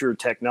future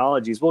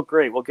technologies. Well,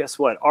 great. Well, guess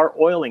what? Our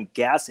oil and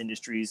gas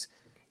industries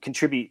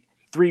contribute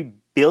 $3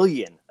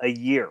 billion a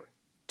year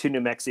to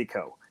New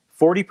Mexico.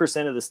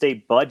 40% of the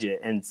state budget,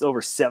 and it's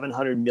over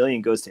 $700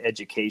 million goes to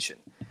education.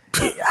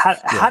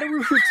 How do we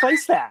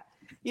replace that?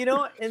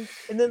 And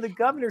then the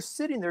governor's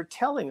sitting there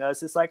telling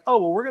us, it's like, oh,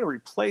 well, we're going to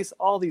replace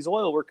all these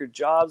oil worker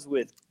jobs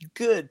with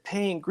good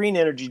paying green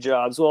energy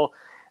jobs. Well,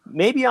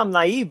 maybe I'm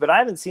naive, but I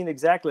haven't seen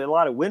exactly a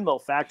lot of windmill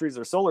factories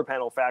or solar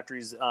panel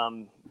factories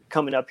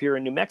coming up here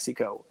in New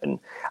Mexico. And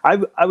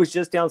I was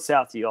just down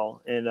south, y'all,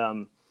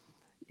 and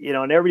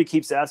and everybody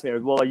keeps asking me,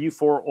 well, are you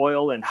for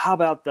oil? And how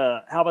about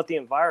the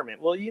environment?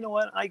 Well, you know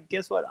what?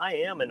 Guess what? I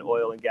am an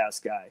oil and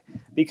gas guy,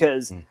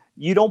 because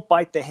you don't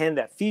bite the hand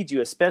that feeds you,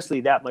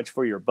 especially that much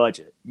for your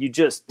budget. You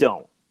just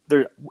don't.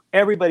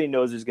 Everybody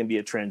knows there's going to be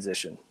a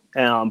transition,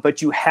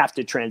 but you have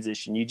to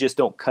transition. You just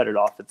don't cut it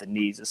off at the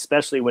knees,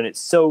 especially when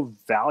it's so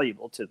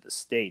valuable to the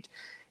state.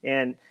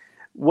 And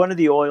one of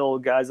the oil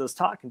guys I was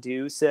talking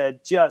to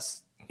said,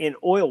 just in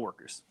oil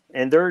workers,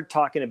 and they're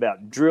talking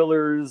about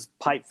drillers,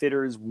 pipe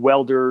fitters,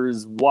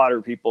 welders,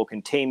 water people,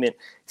 containment,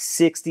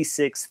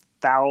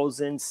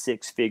 66,000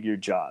 six-figure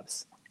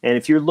jobs. And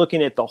if you're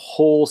looking at the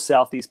whole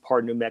southeast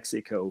part of New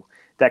Mexico,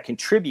 that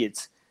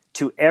contributes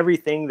to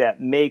everything that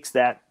makes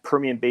that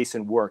Permian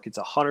Basin work. It's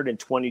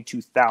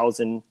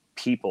 122,000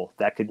 people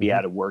that could be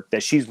out of work,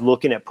 that she's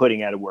looking at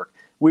putting out of work.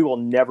 We will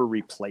never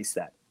replace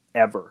that,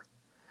 ever.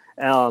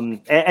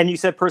 And you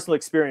said personal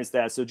experience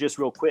that. So just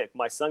real quick,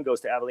 my son goes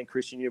to Abilene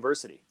Christian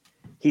University.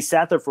 He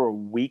sat there for a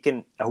week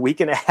and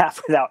a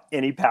half without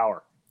any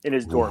power in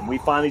his dorm. We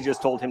finally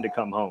just told him to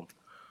come home.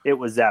 It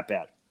was that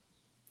bad.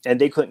 And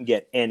they couldn't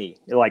get any,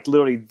 like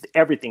literally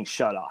everything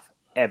shut off.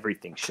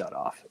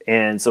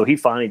 And so he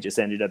finally just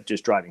ended up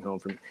just driving home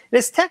from, and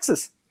it's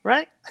Texas,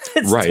 right?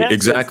 Texas.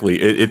 Exactly.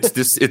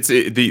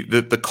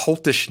 The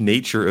cultish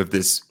nature of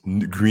this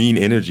green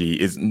energy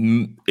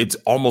it's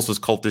almost as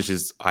cultish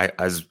as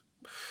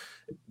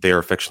they are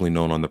affectionately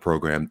known on the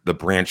program, the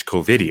Branch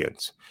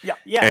Covidians. Yeah,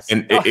 yes.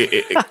 And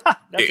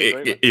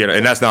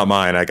and that's not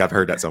mine. Like, I've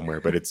heard that somewhere,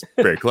 but it's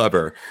very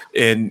clever.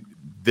 And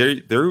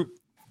they're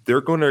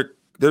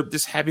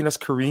just having us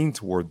careen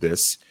toward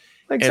this.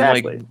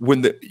 Exactly. And like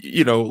when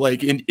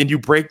and you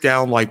break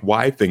down like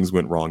why things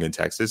went wrong in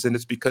Texas, and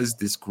it's because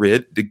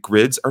the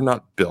grids are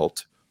not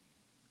built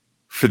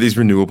for these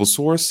renewable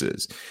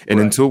sources. And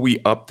until we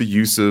up the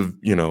use of,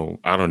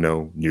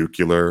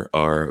 nuclear,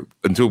 or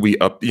until we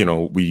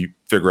we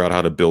figure out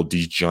how to build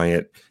these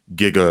giant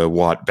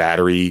gigawatt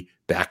battery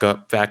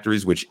backup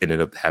factories, which ended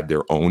up have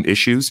their own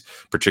issues,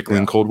 particularly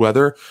in cold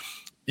weather,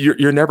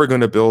 you're never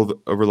going to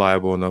build a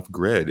reliable enough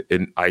grid.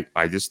 And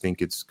I just think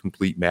it's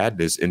complete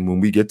madness. And when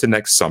we get to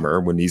next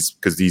summer,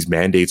 because these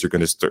mandates are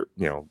going to start,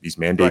 these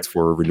mandates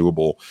for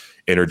renewable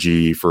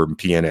energy for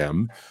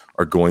PNM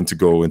are going to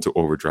go into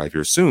overdrive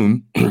here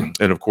soon.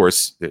 And of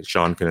course,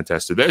 Sean can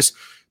attest to this.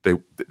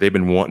 They've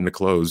been wanting to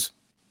close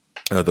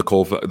the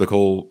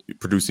coal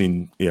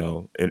producing,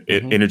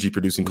 energy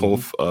producing coal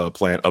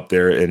plant up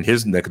there in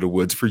his neck of the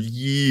woods for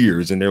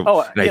years. And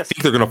I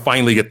think they're going to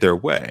finally get their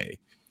way.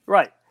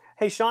 Right.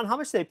 Hey, Sean, how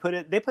much they put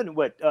in? They put in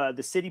what?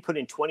 The city put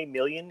in $20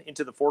 million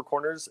into the Four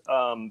Corners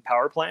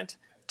power plant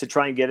to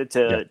try and get it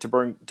to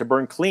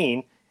burn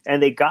clean,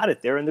 and they got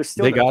it there, and they're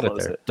still they got it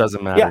there. It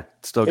doesn't matter. Yeah,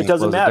 still going to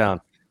close it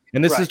down.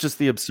 And this is just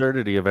the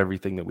absurdity of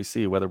everything that we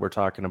see, whether we're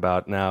talking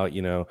about now,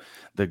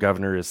 the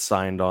governor is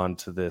signed on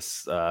to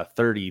this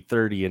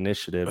 30-30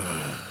 initiative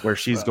where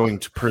she's going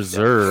to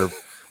preserve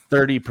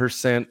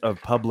 30%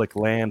 of public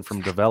land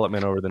from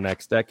development over the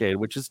next decade,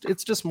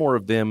 it's just more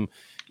of them,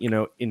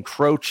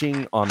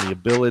 encroaching on the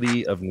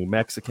ability of New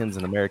Mexicans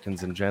and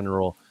Americans in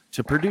general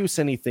to produce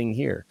anything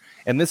here.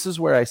 And this is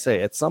where I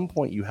say, at some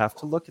point, you have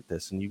to look at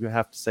this and you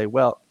have to say,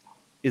 well,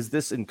 is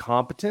this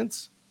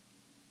incompetence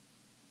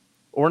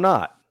or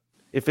not?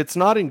 If it's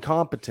not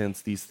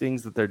incompetence, these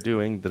things that they're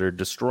doing that are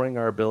destroying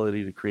our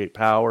ability to create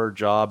power,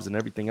 jobs, and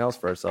everything else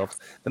for ourselves,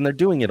 then they're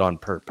doing it on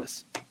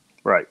purpose.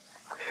 Right.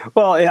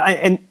 Well,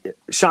 and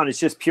Sean, it's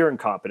just pure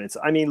incompetence.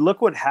 I mean,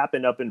 look what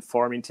happened up in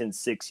Farmington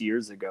 6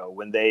 years ago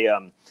when they,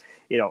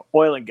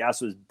 oil and gas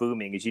was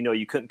booming. As you know,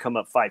 you couldn't come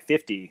up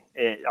 550.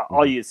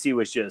 All you'd see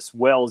was just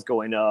wells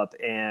going up,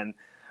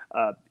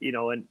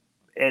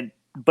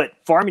 but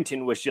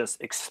Farmington was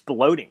just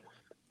exploding.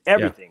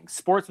 Everything,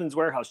 Sportsman's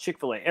Warehouse,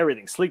 Chick-fil-A,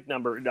 everything, Sleep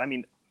Number. I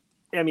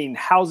mean,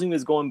 housing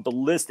was going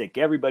ballistic.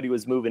 Everybody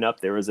was moving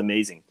up there. It was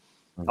amazing.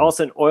 All of a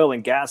sudden, oil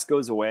and gas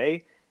goes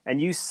away, and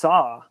you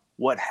saw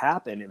what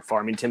happened in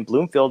Farmington,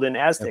 Bloomfield, and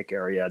Aztec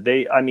area.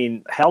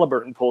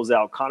 Halliburton pulls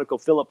out,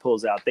 ConocoPhillips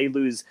pulls out. They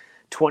lose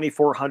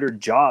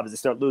 2,400 jobs. They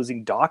start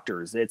losing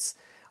doctors. It's,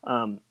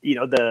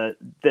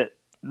 the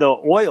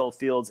oil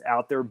fields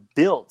out there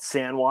built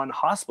San Juan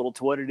Hospital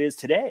to what it is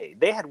today.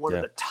 They had one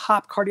of the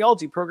top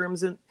cardiology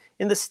programs in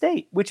the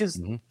state, which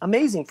is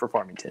amazing for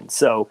Farmington.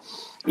 So,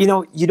 you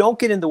don't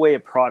get in the way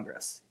of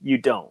progress. You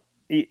don't.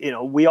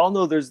 We all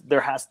know there's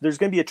going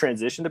to be a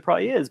transition. There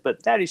probably is,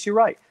 but that is, you're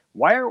right.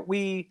 Why aren't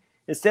we,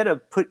 instead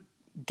of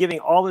giving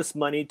all this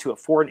money to a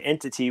foreign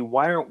entity,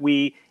 why aren't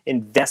we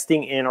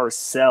investing in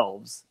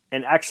ourselves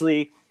and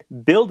actually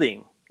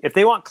building? If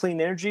they want clean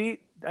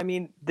energy,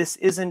 this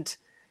isn't,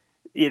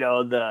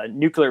 the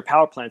nuclear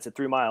power plants at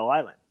 3 Mile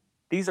Island.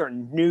 These are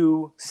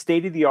new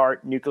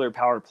state-of-the-art nuclear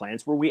power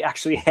plants where we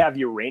actually have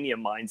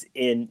uranium mines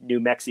in New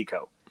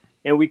Mexico,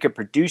 and we could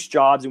produce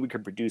jobs and we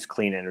could produce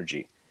clean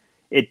energy.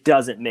 It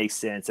doesn't make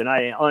sense. And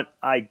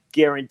I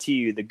guarantee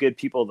you the good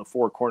people of the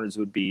Four Corners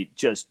would be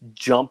just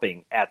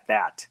jumping at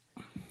that.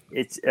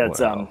 It's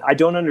Wow. I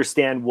don't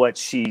understand what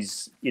she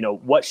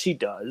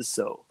does.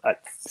 So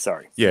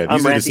sorry. Yeah,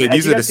 I'm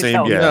these are the same.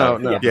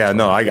 tell, Yeah,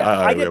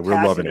 I get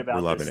we're loving passionate it. about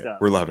We're loving this it.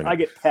 stuff. We're loving I it.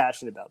 get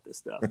passionate about this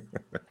stuff.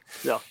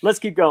 So let's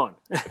keep going.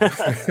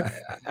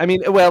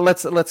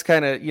 Let's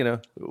kind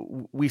of,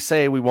 we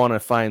say we want to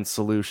find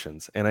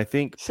solutions. And I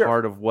think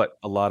part of what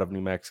a lot of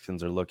New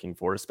Mexicans are looking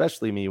for,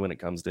 especially me when it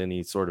comes to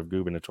any sort of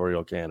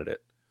gubernatorial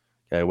candidate,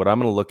 okay, what I'm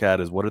going to look at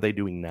is what are they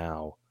doing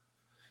now?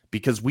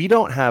 Because we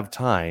don't have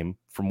time,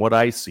 from what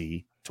I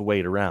see, to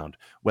wait around.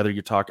 Whether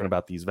you're talking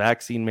about these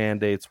vaccine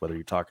mandates, whether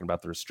you're talking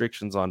about the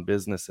restrictions on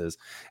businesses,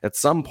 at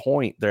some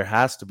point there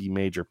has to be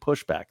major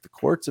pushback. The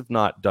courts have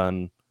not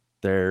done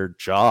their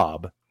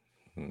job,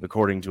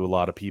 according to a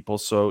lot of people.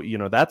 So,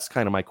 that's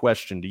kind of my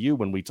question to you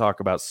when we talk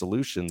about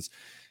solutions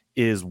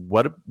is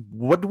what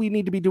do we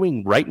need to be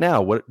doing right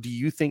now? What do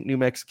you think New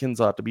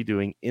Mexicans ought to be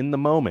doing in the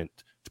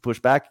moment to push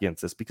back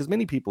against this? Because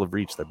many people have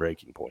reached their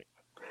breaking point.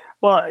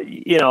 Well,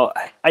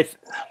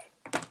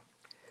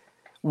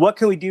 what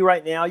can we do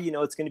right now?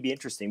 It's going to be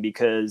interesting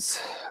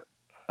because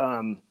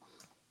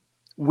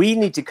we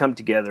need to come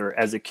together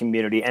as a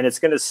community, and it's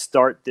going to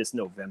start this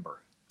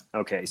November.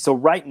 Okay, so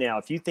right now,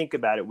 if you think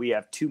about it, we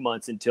have 2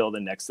 months until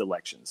the next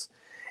elections,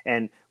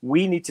 and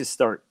we need to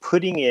start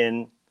putting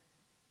in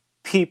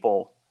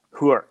people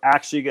who are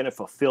actually going to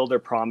fulfill their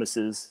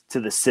promises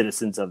to the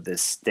citizens of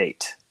this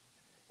state.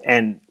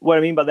 And what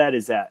I mean by that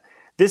is that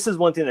this is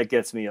one thing that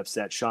gets me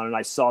upset, Sean, and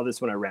I saw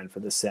this when I ran for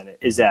the Senate,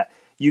 is that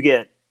you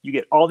get you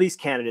get all these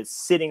candidates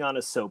sitting on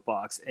a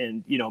soapbox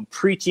and,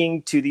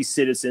 preaching to these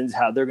citizens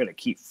how they're going to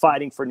keep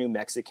fighting for New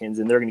Mexicans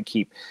and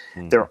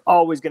they're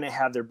always going to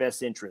have their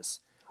best interests.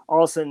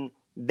 All of a sudden,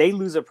 they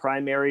lose a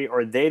primary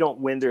or they don't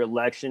win their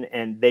election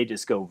and they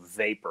just go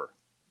vapor.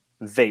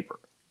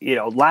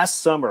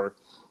 Last summer,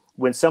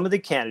 when some of the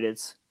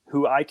candidates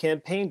who I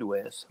campaigned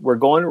with were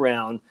going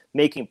around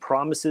making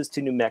promises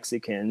to New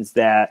Mexicans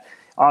that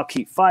I'll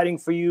keep fighting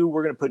for you,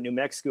 we're going to put New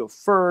Mexico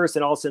first,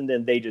 and all of a sudden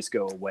then they just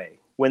go away.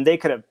 When they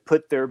could have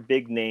put their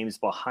big names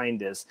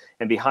behind us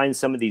and behind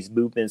some of these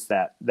movements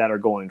that are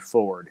going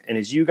forward. And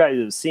as you guys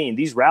have seen,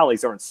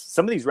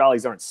 some of these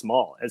rallies aren't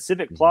small. At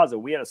Civic Plaza,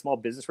 we had a small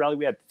business rally.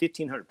 We had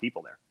 1,500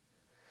 people there.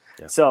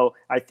 Yeah. So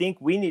I think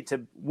we need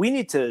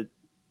to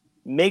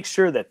make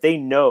sure that they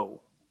know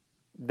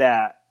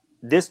that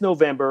this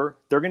November,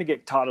 they're going to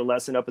get taught a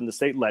lesson up in the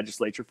state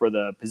legislature for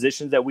the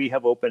positions that we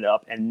have opened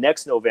up. And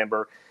next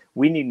November,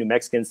 we need New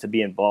Mexicans to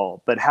be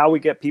involved. But how we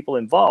get people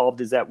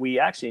involved is that we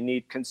actually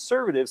need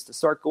conservatives to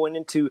start going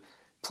into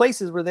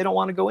places where they don't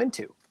want to go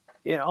into.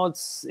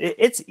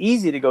 It's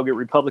easy to go get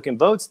Republican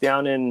votes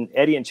down in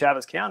Eddy and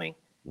Chaves County.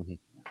 Mm-hmm.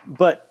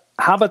 But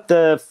how about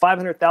the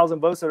 500,000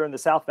 votes that are in the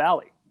South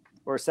Valley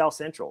or South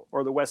Central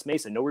or the West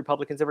Mesa? No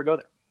Republicans ever go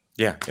there.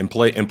 Yeah, and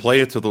play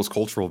it to those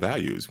cultural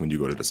values when you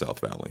go to the South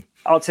Valley.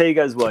 I'll tell you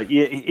guys what,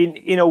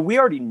 we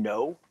already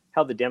know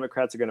how the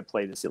Democrats are going to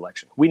play this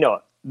election. We know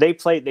it. They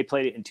played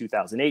it in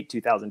 2008,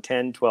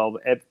 2010, 12,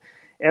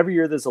 every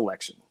year there's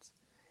elections.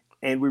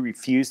 And we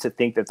refuse to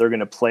think that they're going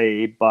to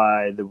play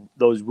by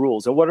those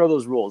rules. And what are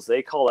those rules?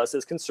 They call us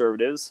as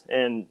conservatives.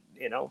 And,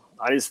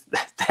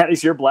 that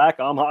is you're black.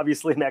 I'm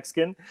obviously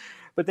Mexican.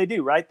 But they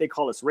do, right? They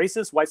call us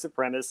racist, white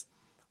supremacists,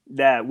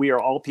 that we are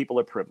all people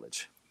of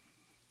privilege.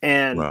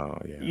 And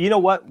you know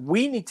what?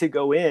 We need to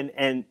go in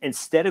and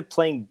instead of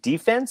playing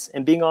defense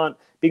and being on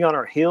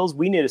our heels,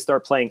 we need to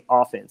start playing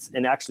offense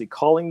and actually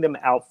calling them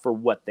out for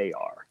what they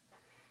are.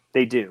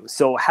 They do.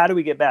 So how do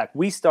we get back?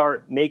 We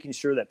start making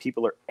sure that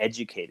people are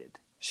educated,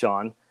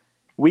 Sean.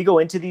 We go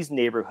into these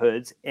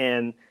neighborhoods,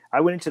 and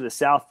I went into the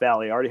South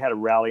Valley. I already had a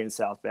rally in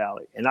South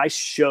Valley, and I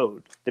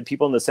showed the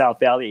people in the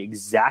South Valley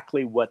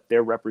exactly what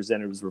their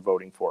representatives were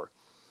voting for.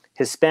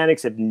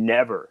 Hispanics have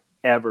never,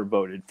 ever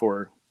voted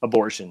for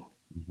abortion.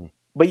 Mm-hmm.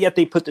 But yet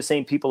they put the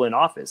same people in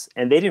office,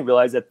 and they didn't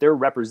realize that their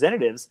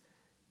representatives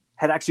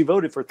had actually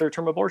voted for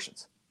third-term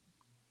abortions.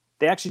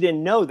 They actually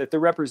didn't know that the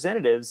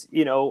representatives,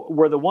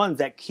 were the ones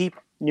that keep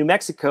New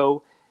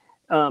Mexico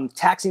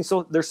taxing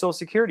their Social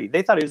Security.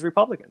 They thought it was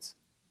Republicans.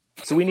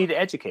 So we need to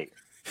educate.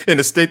 In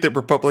a state that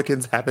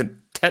Republicans haven't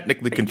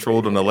technically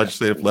controlled on a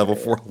legislative level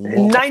for a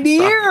long 90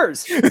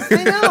 years.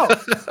 I know.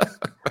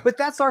 But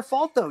that's our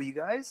fault, though, you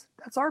guys.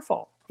 That's our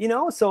fault.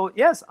 So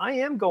yes, I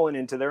am going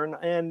into there,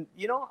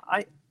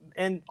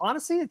 and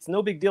honestly, it's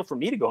no big deal for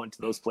me to go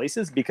into those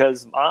places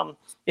because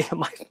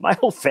my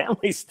whole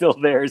family's still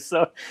there.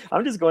 So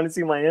I'm just going to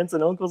see my aunts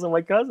and uncles and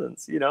my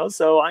cousins.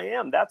 So I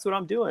am. That's what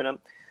I'm doing.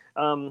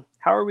 How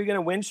are we going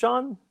to win,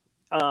 Sean?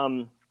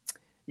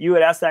 You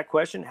had asked that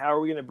question. How are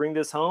we going to bring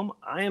this home?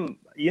 I am.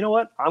 You know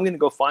what? I'm going to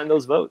go find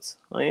those votes.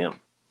 I am.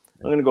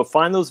 I'm going to go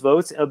find those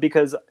votes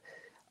because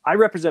I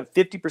represent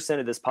 50%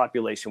 of this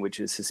population, which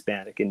is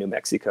Hispanic in New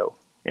Mexico.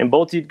 And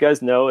both of you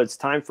guys know it's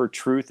time for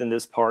truth in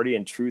this party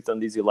and truth on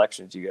these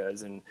elections, you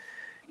guys. And,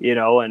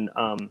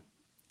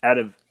 out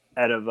of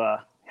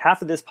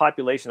half of this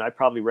population, I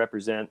probably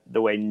represent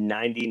the way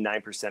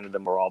 99% of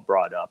them are all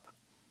brought up.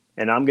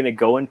 And I'm going to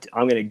go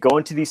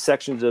into these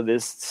sections of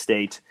this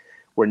state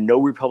where no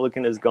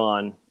Republican has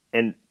gone.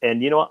 And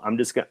you know what?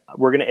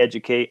 We're going to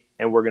educate,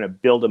 and we're going to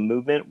build a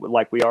movement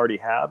like we already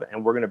have.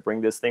 And we're going to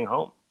bring this thing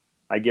home.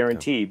 I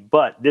guarantee. Yeah.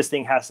 But this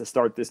thing has to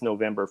start this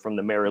November from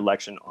the mayor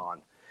election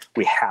on.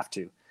 We have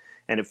to.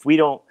 And if we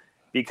don't,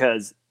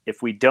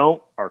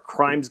 our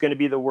crime's going to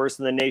be the worst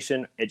in the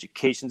nation,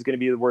 education's going to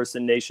be the worst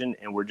in the nation,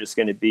 and we're just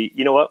going to be,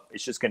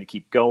 it's just going to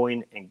keep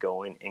going and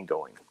going and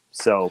going.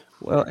 So,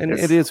 well, and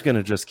it is going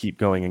to just keep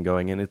going and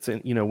going. And it's,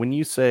 when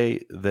you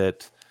say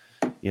that,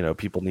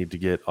 people need to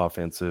get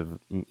offensive,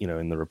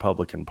 in the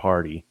Republican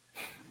Party,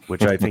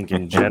 which I think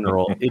in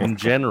general,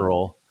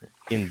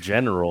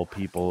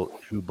 people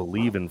who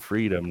believe in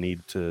freedom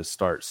need to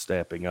start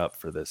stepping up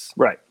for this.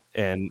 Right.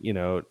 And,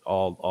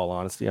 all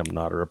honesty, I'm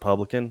not a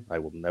Republican. I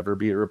will never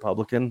be a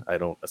Republican. I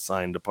don't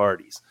assign to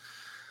parties.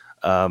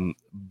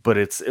 But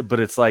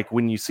it's like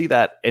when you see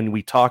that and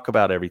we talk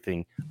about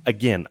everything,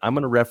 again, I'm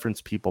going to reference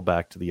people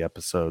back to the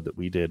episode that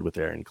we did with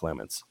Erin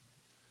Clements.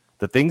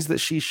 The things that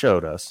she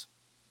showed us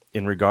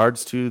in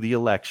regards to the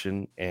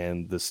election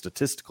and the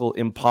statistical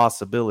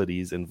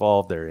impossibilities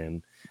involved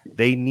therein,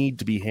 they need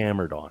to be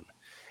hammered on.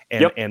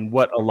 And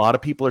what a lot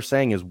of people are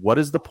saying is, what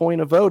is the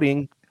point of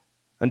voting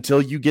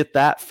until you get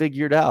that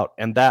figured out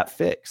and that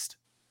fixed?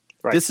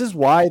 Right. This is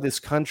why this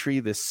country,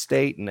 this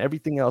state, and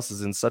everything else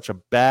is in such a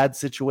bad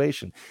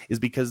situation, is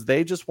because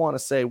they just want to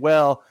say,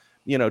 well,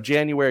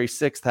 January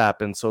 6th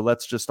happened, so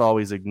let's just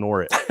always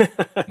ignore it.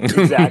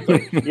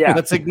 Exactly. Yeah.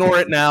 Let's ignore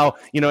it now.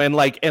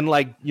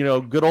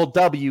 Good old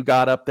W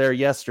got up there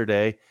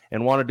yesterday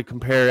and wanted to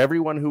compare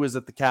everyone who was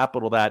at the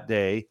Capitol that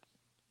day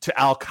to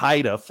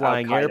Al-Qaeda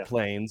flying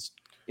airplanes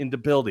into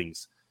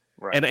buildings.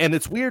 Right. And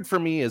it's weird for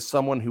me as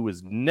someone who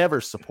was never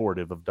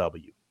supportive of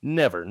W.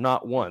 Never,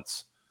 not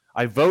once.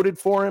 I voted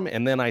for him,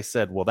 and then I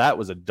said, well, that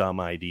was a dumb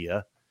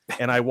idea.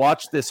 And I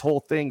watched this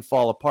whole thing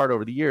fall apart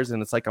over the years,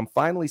 and it's like I'm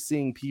finally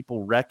seeing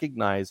people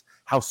recognize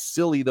how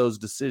silly those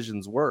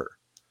decisions were.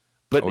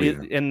 But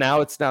and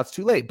now it's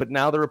too late. But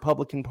now the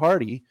Republican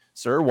Party,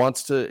 sir,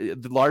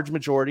 the large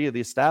majority of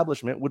the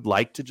establishment would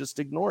like to just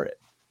ignore it.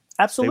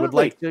 Absolutely. They would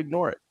like to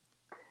ignore it.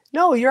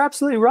 No, you're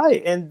absolutely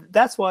right. And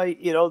that's why,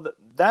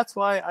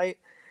 I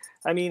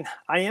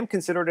am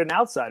considered an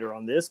outsider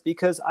on this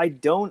because I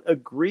don't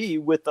agree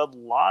with a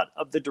lot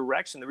of the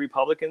direction the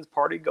Republican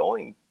Party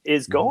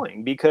is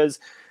going, because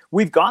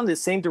we've gone the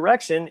same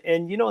direction.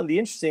 And, and the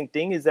interesting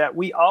thing is that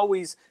we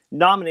always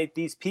nominate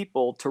these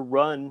people to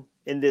run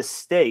in this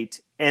state,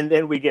 and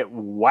then we get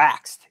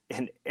waxed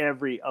in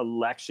every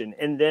election.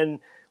 And then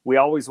we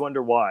always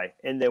wonder why.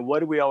 And then what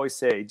do we always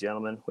say,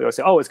 gentlemen? We always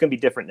say, oh, it's going to be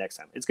different next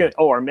time.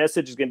 Our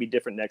message is going to be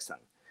different next time.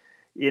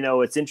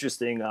 It's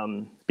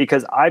interesting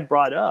because I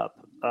brought up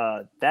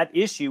that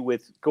issue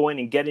with going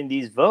and getting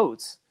these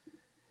votes,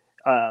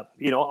 a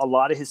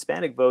lot of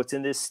Hispanic votes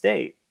in this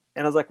state.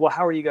 And I was like, well,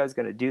 how are you guys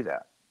going to do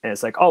that? And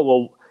it's like, oh,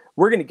 well,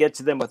 we're going to get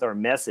to them with our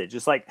message.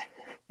 It's like,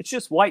 it's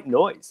just white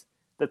noise.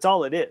 That's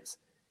all it is.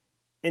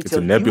 It's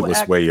a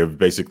nebulous way of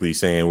basically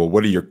saying, well,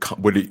 what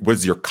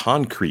is your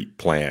concrete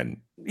plan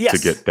to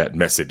get that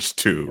message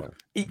to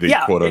the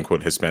quote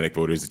unquote Hispanic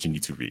voters that you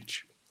need to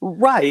reach?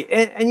 Right.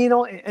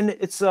 And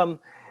it's,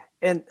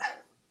 and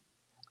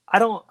I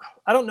don't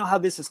know how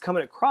this is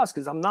coming across,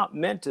 because I'm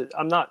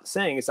not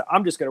saying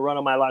I'm just going to run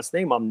on my last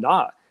name. I'm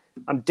not.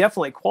 I'm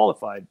definitely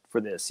qualified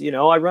for this.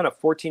 I run a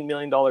 $14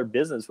 million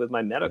business with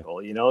my medical,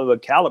 the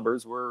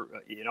calibers we're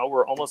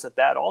almost at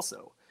that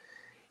also.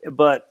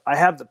 But I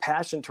have the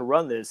passion to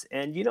run this.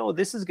 And,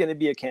 this is going to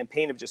be a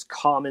campaign of just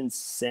common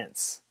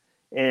sense.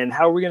 And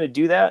how are we going to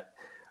do that?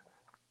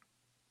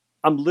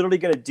 I'm literally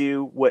going to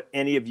do what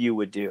any of you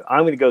would do.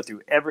 I'm going to go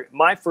through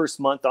my first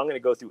month. I'm going to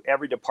go through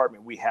every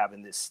department we have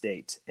in this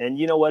state. And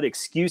you know what?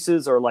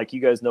 Excuses are like,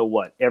 you guys know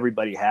what?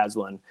 Everybody has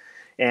one.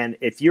 And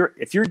if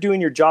you're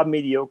doing your job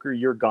mediocre,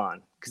 you're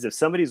gone. Because if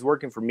somebody's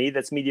working for me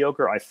that's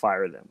mediocre, I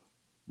fire them.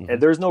 Mm-hmm.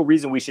 And there's no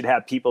reason we should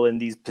have people in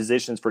these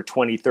positions for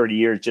 20, 30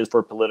 years just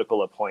for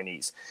political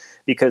appointees,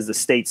 because the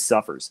state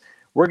suffers.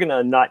 We're going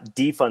to not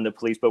defund the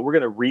police, but we're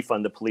going to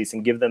refund the police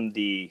and give them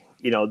the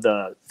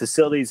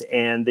facilities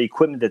and the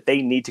equipment that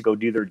they need to go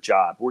do their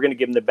job. We're going to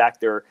give them back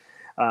their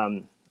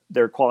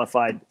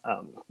qualified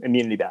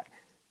immunity back.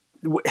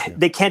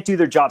 They can't do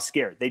their job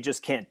scared. They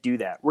just can't do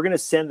that. We're going to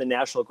send the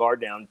National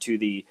Guard down to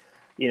the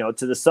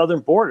southern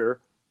border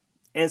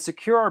and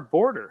secure our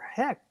border.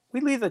 Heck,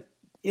 we leave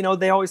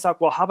they always talk,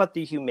 well, how about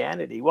the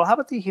humanity? Well, how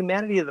about the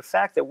humanity of the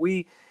fact that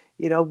we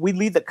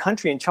leave the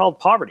country in child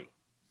poverty,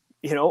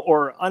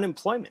 or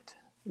unemployment?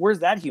 Where's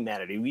that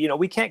humanity?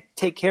 We can't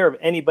take care of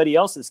anybody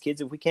else's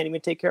kids if we can't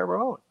even take care of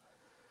our own.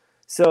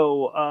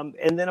 So,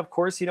 and then of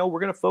course, we're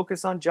going to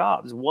focus on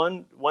jobs.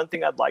 One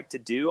thing I'd like to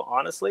do,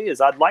 honestly, is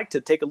I'd like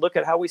to take a look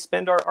at how we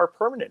spend our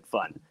permanent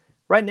fund.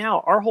 Right now,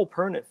 our whole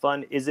permanent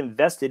fund is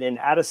invested in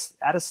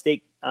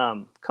out-of-state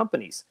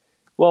companies.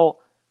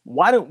 Well,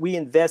 why don't we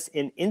invest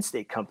in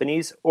in-state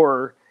companies,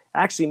 or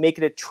actually make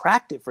it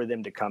attractive for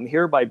them to come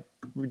here by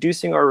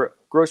reducing our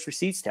gross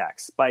receipts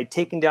tax, by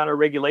taking down our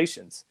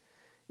regulations?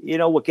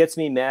 What gets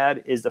me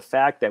mad is the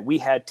fact that we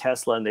had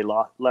Tesla and they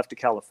left to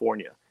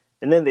California.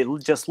 And then they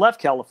just left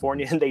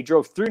California and they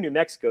drove through New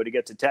Mexico to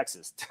get to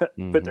Texas, to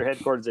put their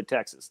headquarters in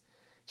Texas.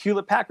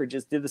 Hewlett Packard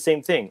just did the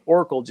same thing.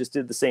 Oracle just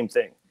did the same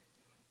thing.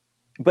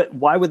 But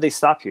why would they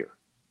stop here?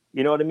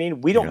 You know what I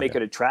mean? We don't make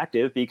it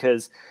attractive,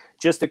 because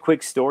just a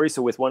quick story.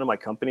 So with one of my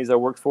companies I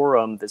worked for,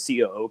 the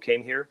COO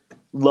came here,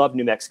 loved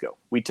New Mexico.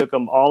 We took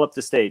them all up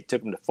the state,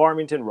 took them to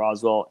Farmington,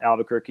 Roswell,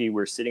 Albuquerque.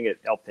 We're sitting at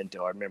El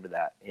Pinto. I remember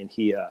that. And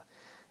he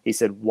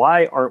said,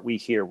 why aren't we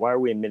here? Why are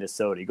we in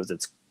Minnesota? He goes,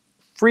 it's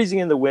freezing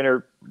in the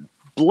winter,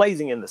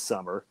 blazing in the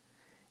summer.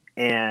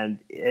 And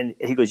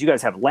he goes, you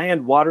guys have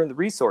land, water, and the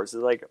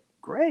resources. Like,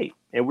 great.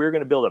 And we're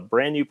going to build a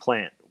brand new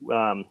plant.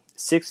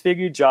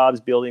 6-figure jobs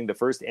building the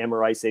first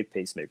MRI safe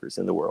pacemakers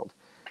in the world.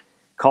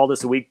 Called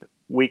us a week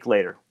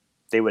later.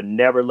 They would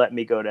never let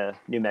me go to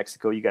New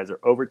Mexico. You guys are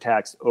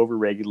overtaxed,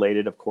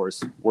 overregulated, of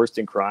course, worst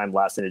in crime,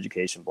 last in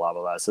education, blah,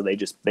 blah, blah. So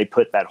they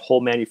put that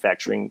whole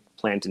manufacturing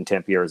plant in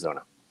Tempe,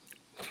 Arizona.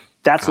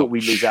 That's what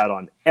we lose out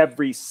on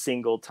every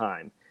single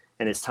time.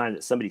 And it's time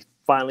that somebody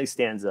finally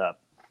stands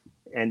up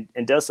and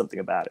does something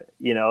about it.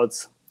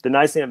 It's the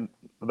nice thing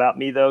about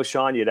me, though,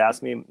 Sean, you'd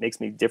ask me,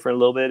 makes me different a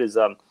little bit, is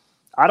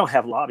I don't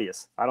have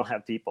lobbyists. I don't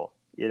have people.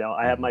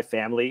 I have my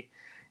family,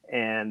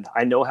 and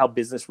I know how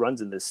business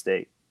runs in this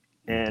state.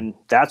 And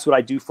that's what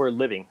I do for a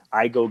living.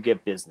 I go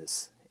get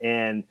business.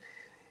 And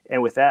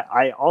with that,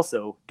 I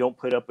also don't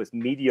put up with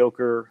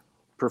mediocre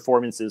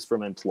performances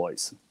from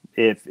employees.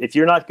 If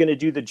you're not going to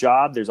do the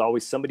job, there's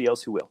always somebody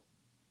else who will.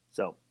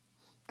 So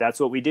that's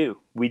what we do.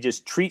 We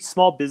just treat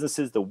small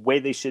businesses the way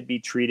they should be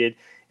treated,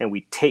 and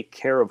we take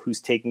care of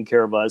who's taking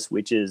care of us,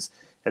 which is,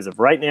 as of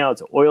right now, it's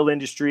the oil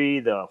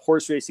industry, the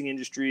horse racing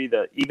industry,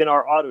 even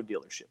our auto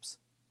dealerships.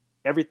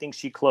 Everything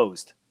she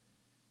closed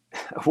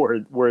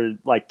were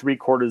like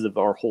 3/4 of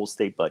our whole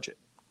state budget.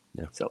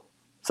 Yeah. So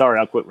sorry,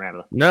 I'll quit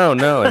rambling. No,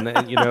 and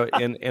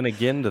and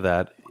again to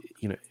that,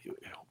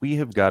 we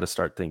have got to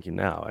start thinking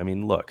now. I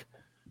mean, look,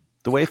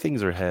 the way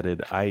things are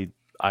headed,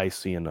 I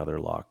see another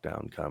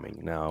lockdown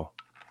coming. Now,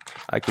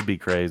 I could be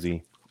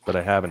crazy, but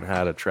I haven't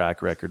had a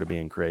track record of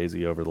being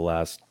crazy over the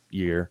last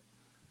year.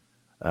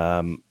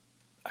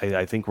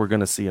 I think we're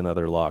going to see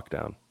another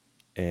lockdown,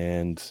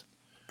 and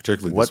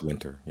particularly this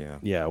winter.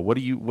 Yeah. What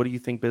do you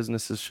think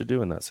businesses should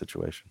do in that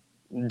situation?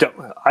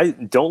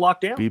 Don't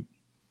lock down.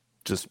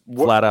 Just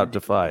flat out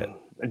defy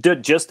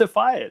it. Just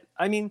defy it.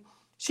 I mean,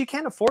 she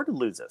can't afford to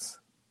lose us.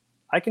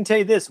 I can tell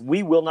you this: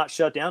 we will not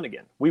shut down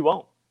again. We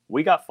won't.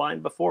 We got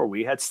fined before.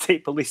 We had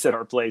state police at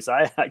our place.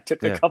 I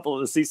took a couple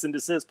of the cease and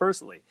desist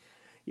personally.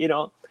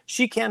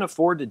 She can't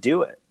afford to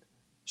do it.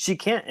 She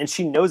can't, and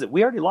she knows it.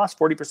 We already lost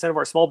 40% of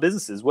our small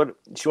businesses. What,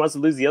 she wants to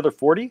lose the other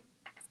 40?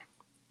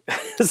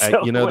 That's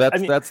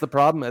the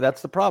problem.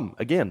 That's the problem.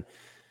 Again,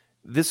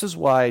 this is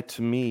why,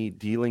 to me,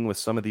 dealing with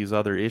some of these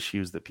other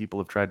issues that people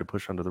have tried to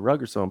push under the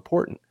rug are so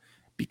important,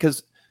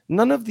 because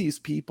none of these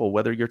people,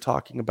 whether you're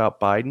talking about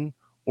Biden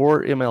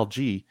or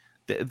MLG,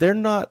 they're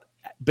not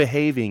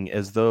behaving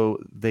as though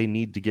they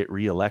need to get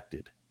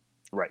reelected.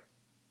 Right.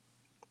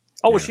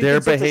 Oh, well,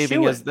 they're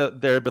behaving as though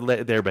they're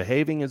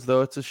behaving as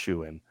though it's a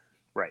shoo-in.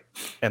 Right.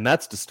 And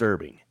that's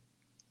disturbing.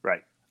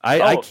 Right.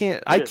 I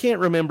can't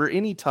remember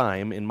any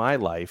time in my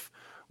life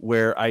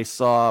where I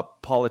saw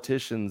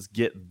politicians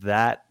get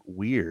that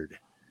weird,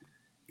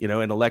 and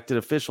elected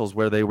officials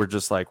where they were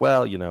just like,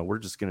 well, we're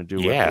just going to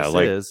do what this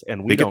is,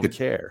 and we don't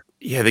care.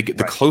 Yeah, the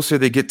closer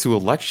they get to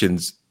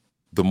elections,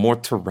 the more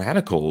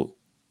tyrannical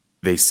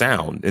they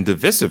sound and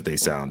divisive they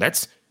sound.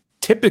 That's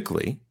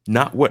typically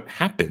not what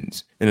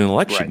happens in an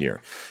election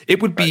year.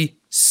 It would be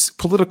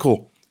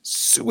political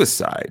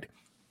suicide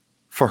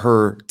for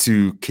her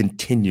to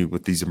continue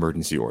with these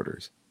emergency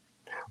orders.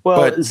 Well,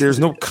 but there's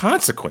no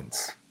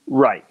consequence.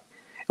 Right.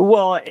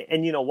 Well,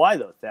 and you know why,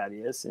 though,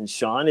 Thaddeus and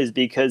Sean, is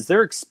because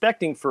they're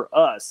expecting for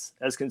us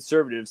as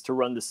conservatives to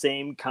run the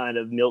same kind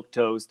of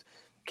milquetoast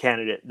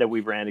candidate that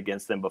we've ran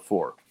against them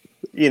before.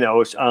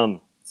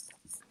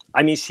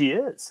 I mean, she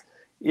is.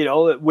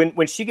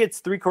 When she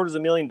gets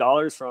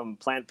 $750,000 from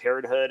Planned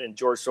Parenthood and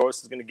George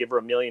Soros is going to give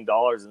her $1 million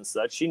and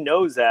such, she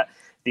knows that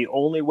the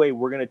only way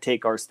we're going to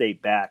take our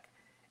state back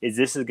is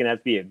this is going to have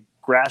to be a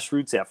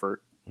grassroots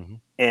effort,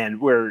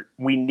 and where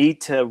we need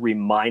to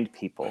remind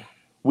people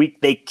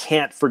they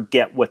can't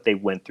forget what they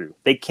went through.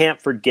 They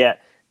can't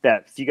forget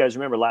that. If you guys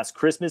remember last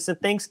Christmas and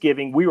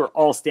Thanksgiving, we were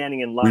all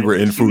standing in line. We were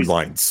in food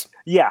lines.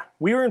 Yeah,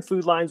 we were in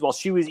food lines while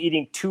she was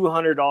eating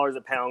 $200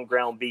 a pound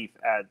ground beef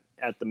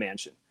at the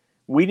mansion.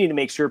 We need to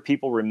make sure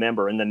people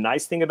remember. And the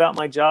nice thing about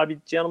my job,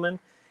 gentlemen,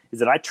 is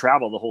that I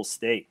travel the whole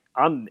state.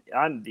 I'm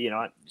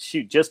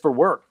just for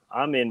work.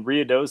 I'm in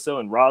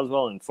Ruidoso and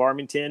Roswell and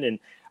Farmington, and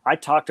I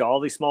talk to all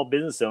these small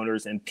business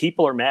owners, and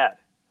people are mad.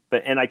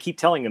 And I keep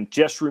telling them,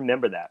 just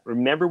remember that.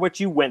 Remember what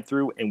you went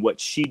through and what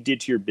she did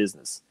to your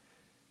business.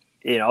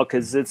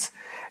 Because it's,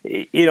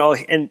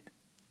 and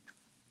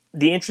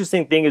the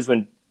interesting thing is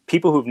when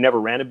people who've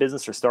never ran a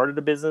business or started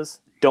a business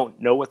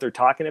don't know what they're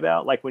talking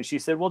about. Like when she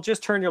said, well,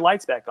 just turn your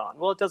lights back on.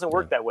 Well, it doesn't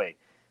work that way.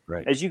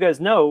 Right. As you guys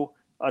know,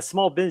 a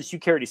small business, you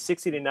carry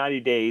 60 to 90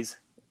 days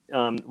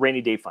rainy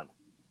day fund.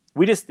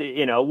 We just,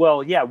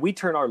 we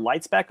turn our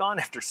lights back on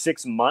after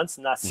 6 months,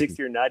 not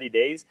 60 or 90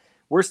 days.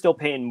 We're still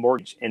paying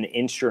mortgage and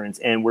insurance,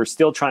 and we're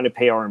still trying to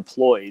pay our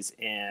employees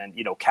and,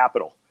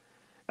 capital.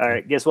 All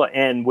right, guess what?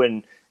 And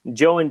when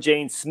Joe and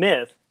Jane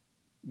Smith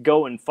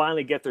go and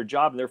finally get their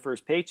job and their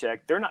first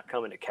paycheck, they're not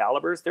coming to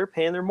Calibers. They're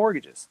paying their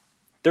mortgages.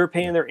 They're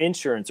paying their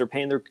insurance. They're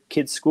paying their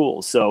kids'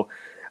 schools. So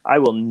I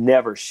will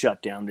never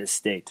shut down this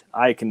state.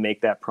 I can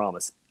make that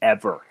promise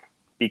ever,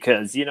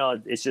 because,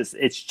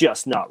 it's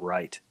just not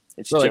right.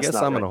 I guess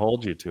I'm going to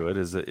hold you to it.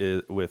 Is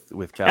with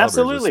Calibers,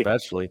 Absolutely.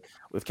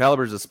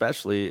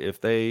 especially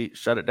if they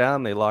shut it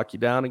down, they lock you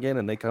down again,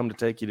 and they come to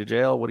take you to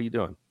jail. What are you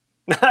doing?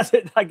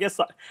 I guess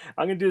I'm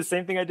going to do the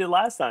same thing I did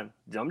last time.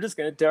 I'm just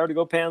going to tell her to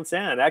go pound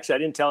sand. Actually, I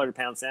didn't tell her to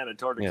pound sand. I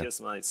told her to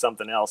kiss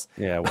something else.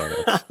 Yeah,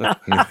 well,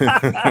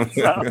 I'm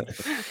trying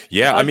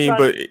to be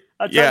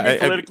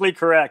politically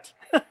correct.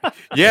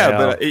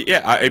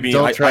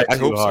 Don't try I too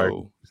hope hard.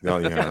 So. No,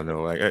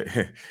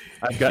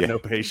 I've got no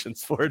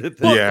patience for it.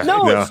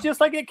 It's just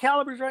like at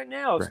Calibers right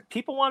now. If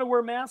people want to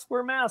wear masks,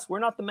 wear masks. We're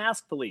not the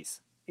mask police.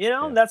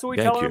 That's what we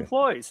tell our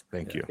employees.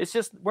 Thank you. It's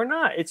just, we're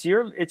not. It's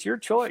your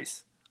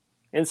choice.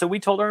 And so we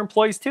told our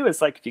employees too.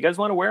 It's like, if you guys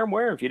want to wear them,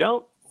 wear them. If you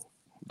don't,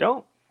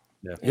 don't.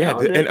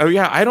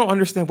 I don't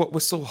understand what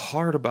was so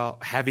hard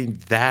about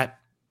having that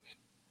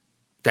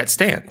that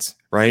stands,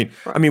 right?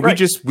 I mean, we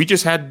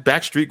just had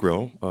Backstreet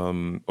Grill.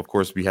 Of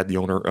course, we had the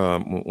owner,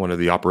 one of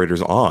the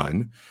operators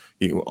on,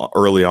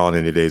 early on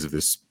in the days of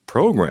this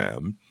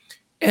program,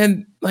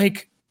 and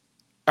like,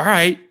 all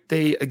right,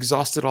 they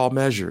exhausted all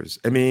measures.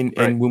 I mean,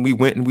 and when we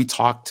went and we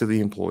talked to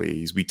the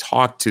employees, we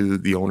talked to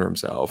the owner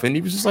himself, and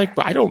he was just like,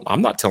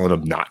 I'm not telling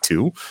them not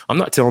to. I'm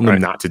not telling them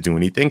not to do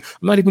anything.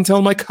 I'm not even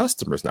telling my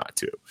customers not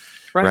to.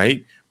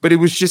 Right. But it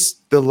was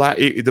just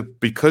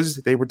because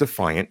they were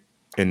defiant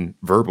and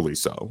verbally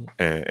so,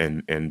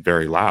 and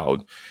very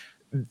loud,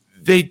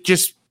 they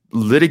just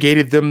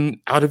litigated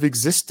them out of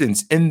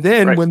existence. And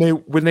then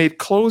when they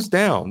closed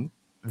down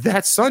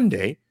that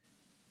Sunday,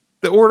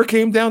 the order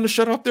came down to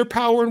shut off their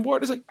power and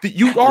water. It's like,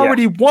 you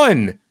already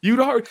won.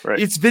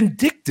 It's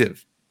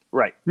vindictive.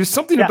 Right. There's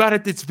something about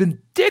it that's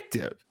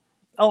vindictive.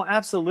 Oh,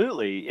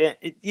 absolutely.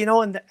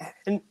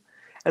 And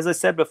as I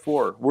said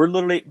before, we're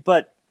literally,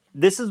 but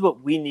this is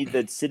what we need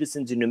the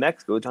citizens in New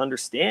Mexico to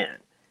understand.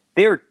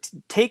 They are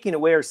taking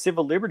away our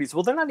civil liberties.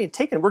 Well, they're not even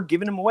taking them. We're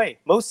giving them away.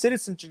 Most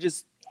citizens are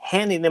just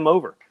handing them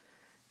over.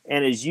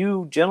 And as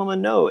you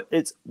gentlemen know,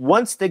 it's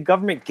once the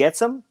government gets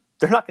them,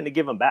 they're not going to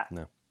give them back.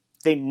 No.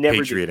 They never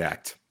Patriot do.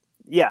 Act.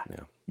 Yeah.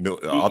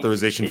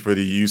 Authorization for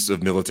the use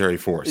of military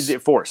force. Is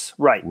it force?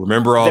 Right.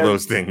 Remember all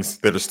those things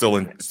that are still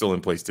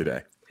in place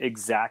today.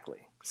 Exactly.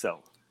 So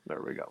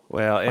there we go.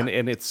 Well,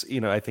 and it's,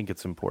 I think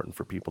it's important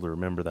for people to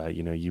remember that,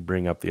 you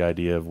bring up the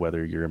idea of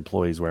whether your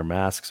employees wear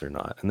masks or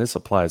not. And this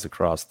applies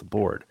across the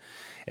board.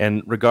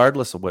 And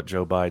regardless of what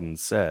Joe Biden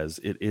says,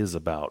 it is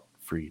about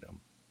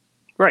freedom.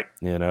 Right.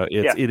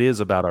 It is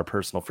about our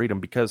personal freedom,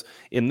 because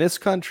in this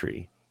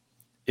country,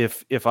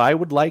 if I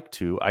would like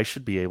to, I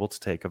should be able to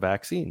take a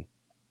vaccine.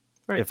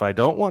 Right. If I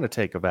don't want to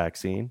take a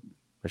vaccine,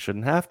 I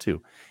shouldn't have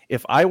to.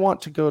 If I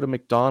want to go to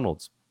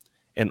McDonald's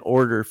and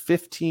order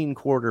 15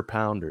 quarter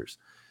pounders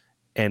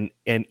and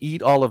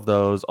eat all of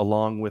those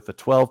along with a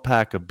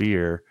 12-pack of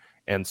beer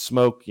and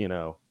smoke, I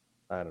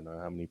don't know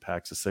how many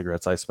packs of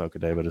cigarettes I smoke a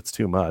day, but it's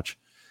too much,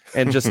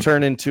 and just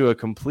turn into a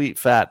complete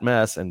fat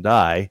mess and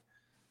die,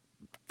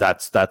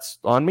 that's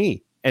on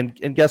me.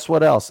 And guess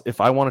what else? If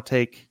I want to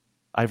take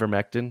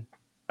ivermectin,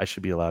 I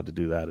should be allowed to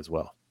do that as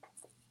well.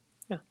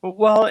 Yeah.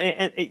 Well,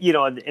 and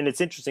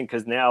it's interesting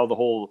because now the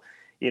whole,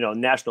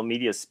 national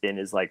media spin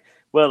is like,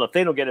 well, if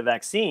they don't get a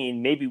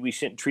vaccine, maybe we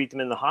shouldn't treat them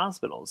in the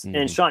hospitals. Mm-hmm.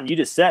 And Sean, you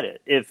just said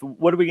it.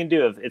 What are we going to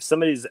do if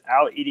somebody's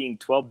out eating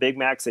 12 Big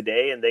Macs a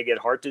day and they get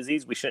heart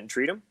disease, we shouldn't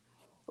treat them?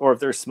 Or if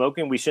they're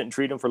smoking, we shouldn't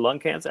treat them for lung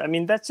cancer? I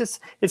mean,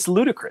 it's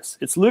ludicrous.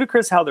 It's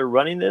ludicrous how they're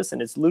running this,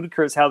 and it's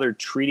ludicrous how they're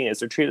treating us.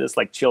 They're treating us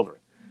like children,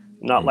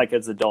 not like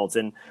as adults.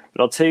 But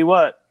I'll tell you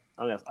what,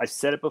 I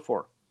said it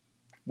before.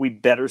 We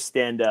better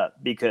stand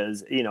up,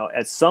 because,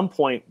 at some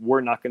point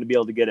we're not going to be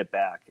able to get it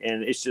back.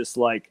 And it's just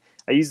like,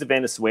 I use the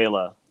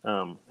Venezuela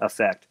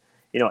effect.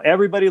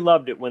 Everybody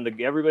loved it when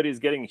everybody's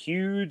getting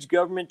huge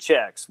government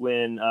checks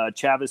when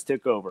Chavez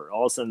took over.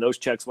 All of a sudden, those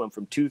checks went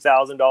from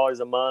 $2,000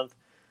 a month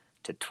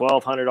to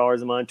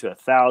 $1,200 a month to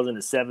 $1,000 to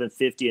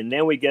 $750, and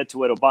then we get to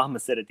what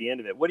Obama said at the end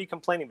of it. What are you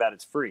complaining about?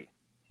 It's free,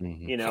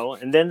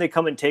 And then they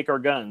come and take our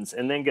guns,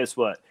 and then guess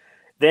what?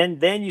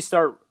 Then you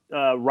start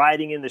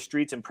rioting in the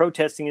streets and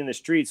protesting in the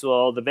streets.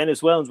 Well, the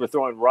Venezuelans were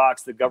throwing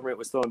rocks. The government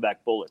was throwing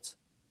back bullets.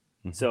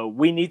 Mm-hmm. So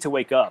we need to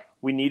wake up.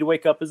 We need to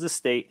wake up as a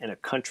state and a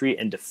country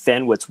and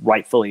defend what's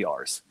rightfully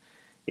ours.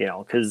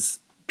 Because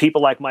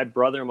people like my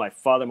brother, my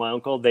father, my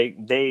uncle,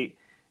 they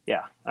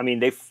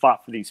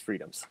fought for these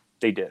freedoms.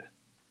 They did.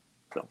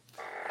 So,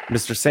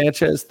 Mr.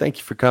 Sanchez, thank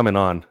you for coming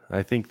on.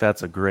 I think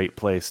that's a great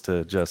place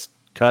to just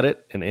cut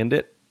it and end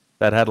it.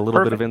 That had a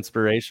little bit of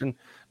inspiration.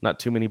 Not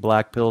too many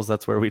black pills.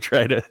 That's where we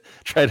try to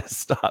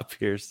stop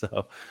here.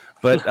 So,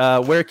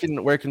 but where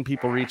can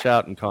people reach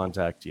out and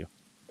contact you?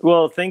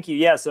 Well, thank you.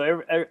 Yeah.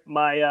 So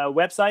my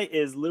website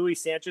is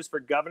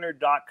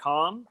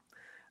louissanchezforgovernor.com.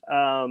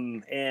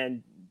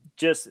 And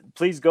just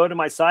please go to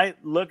my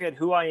site, look at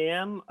who I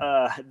am.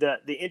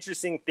 The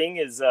interesting thing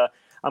is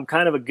I'm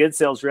kind of a good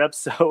sales rep.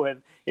 So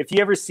if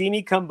you ever see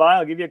me come by,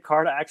 I'll give you a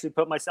card. I actually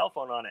put my cell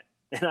phone on it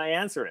and I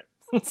answer it.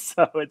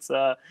 So it's,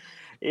 I'm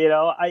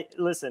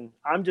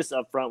just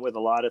upfront with a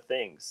lot of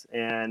things,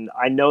 and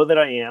I know that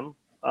I am,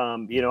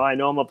 I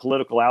know I'm a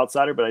political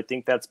outsider, but I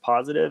think that's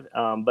positive.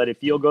 But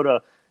if you'll go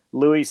to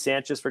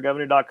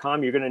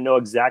louissanchezforgovernor.com, you're going to know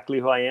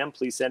exactly who I am.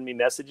 Please send me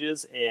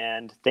messages,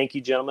 and thank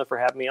you, gentlemen, for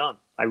having me on.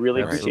 I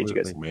really appreciate you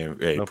guys. Man,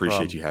 hey, no appreciate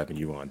problem. You having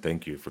you on.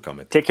 Thank you for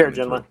coming. Take care,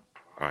 gentlemen.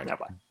 All right.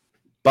 Bye.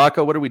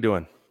 Baco, what are we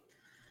doing?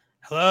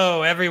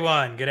 Hello,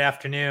 everyone. Good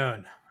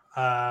afternoon.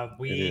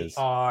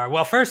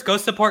 First, go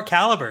support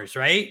Calibers,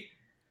 right?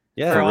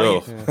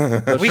 Yeah,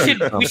 we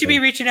should be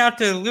reaching out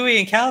to Louis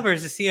and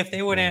Calibers to see if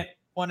they wouldn't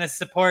want to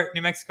support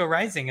New Mexico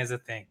Rising as a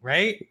thing,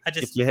 right?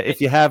 If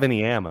you have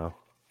any ammo.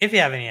 If you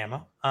have any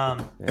ammo.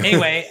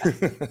 Anyway,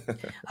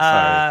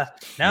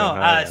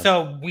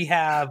 so we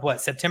have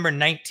September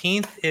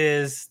 19th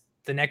is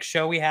the next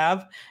show we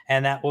have,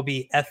 and that will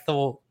be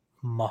Ethel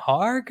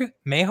Maharg.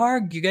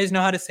 You guys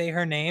know how to say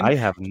her name? I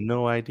have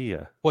no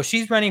idea. Well,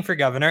 she's running for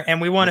governor,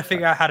 and we want to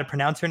figure out how to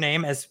pronounce her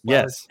name as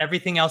well as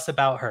everything else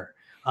about her.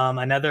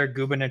 another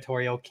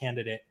gubernatorial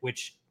candidate,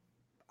 which,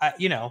 I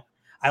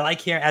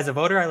like hearing as a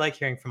voter. I like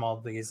hearing from all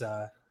of these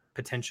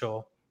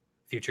potential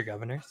future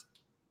governors.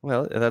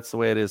 Well, that's the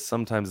way it is.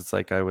 Sometimes it's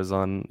like I was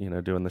on,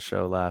 doing the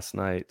show last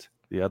night,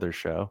 the other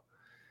show,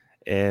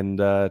 and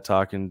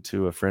talking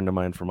to a friend of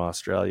mine from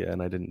Australia,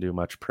 and I didn't do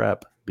much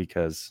prep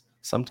because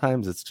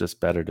sometimes it's just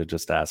better to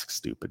just ask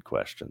stupid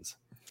questions.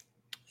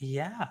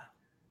 Yeah.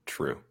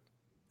 True.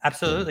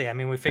 Absolutely. I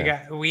mean,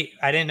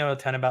 I didn't know a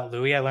ton about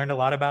Louis. I learned a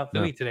lot about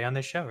Louis today on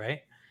this show,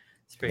 right?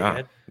 It's pretty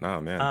good.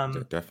 No,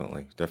 man.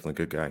 Definitely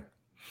good guy.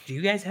 Do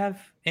you guys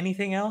have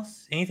anything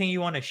else? Anything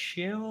you want to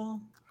shill?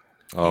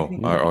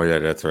 Oh yeah,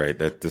 that's right.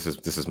 This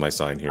is my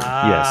sign here.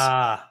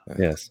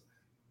 Yes.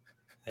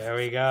 There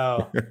we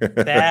go.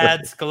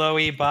 Dad's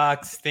glowy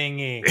box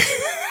thingy.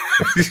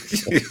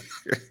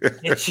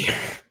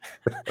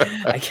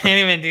 I can't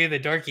even do the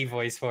dorky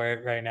voice for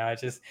it right now.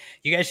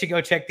 You guys should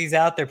go check these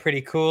out. They're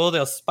pretty cool.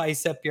 They'll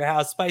spice up your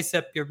house, spice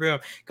up your room.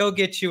 Go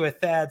get you a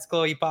Thad's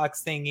glowy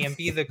box thingy and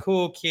be the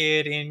cool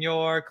kid in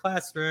your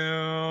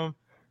classroom.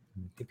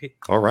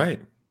 All right.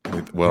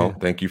 Well,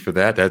 thank you for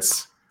that.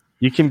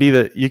 You can be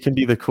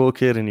the cool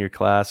kid in your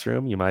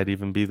classroom. You might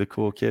even be the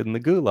cool kid in the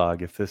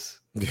gulag if this.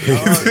 We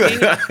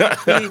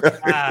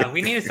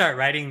need to start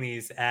writing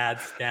these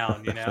ads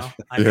down. Yeah,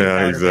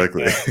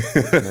 exactly.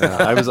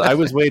 I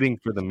was waiting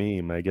for the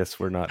meme. I guess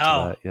we're not to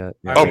that yet.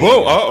 Yeah.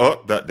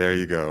 There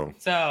you go.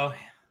 So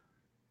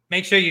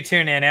make sure you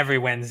tune in every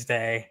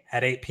Wednesday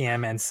at 8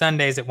 p.m. and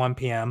Sundays at 1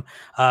 p.m.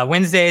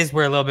 Wednesdays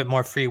we're a little bit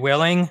more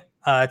freewheeling.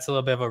 It's a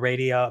little bit of a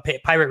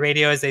pirate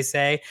radio, as they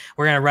say.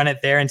 We're going to run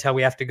it there until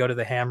we have to go to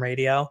the ham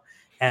radio.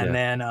 And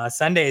then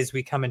Sundays,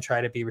 we come and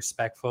try to be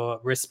respectable,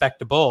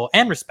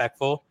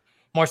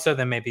 more so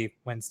than maybe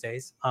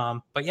Wednesdays.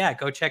 But yeah,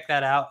 go check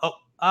that out.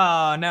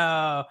 Oh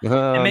no.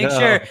 And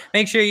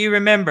make sure you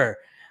remember,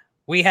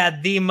 we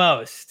had the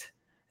most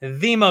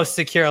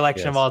secure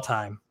election of all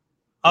time.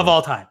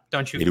 All time.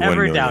 Don't you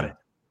ever doubt it.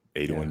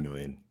 81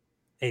 million.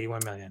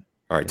 81 million.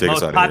 All right, take us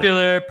out of here. Most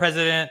popular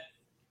president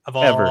of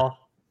all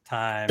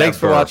time. Thanks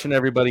for watching,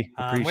 everybody.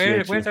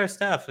 Appreciate where's our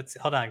stuff?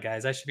 Hold on,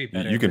 guys. I should be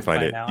better. You can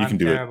find it. You can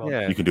do it.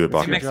 Yeah. You can do it,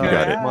 Bakken. You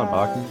got it. Come on,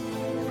 Bakken.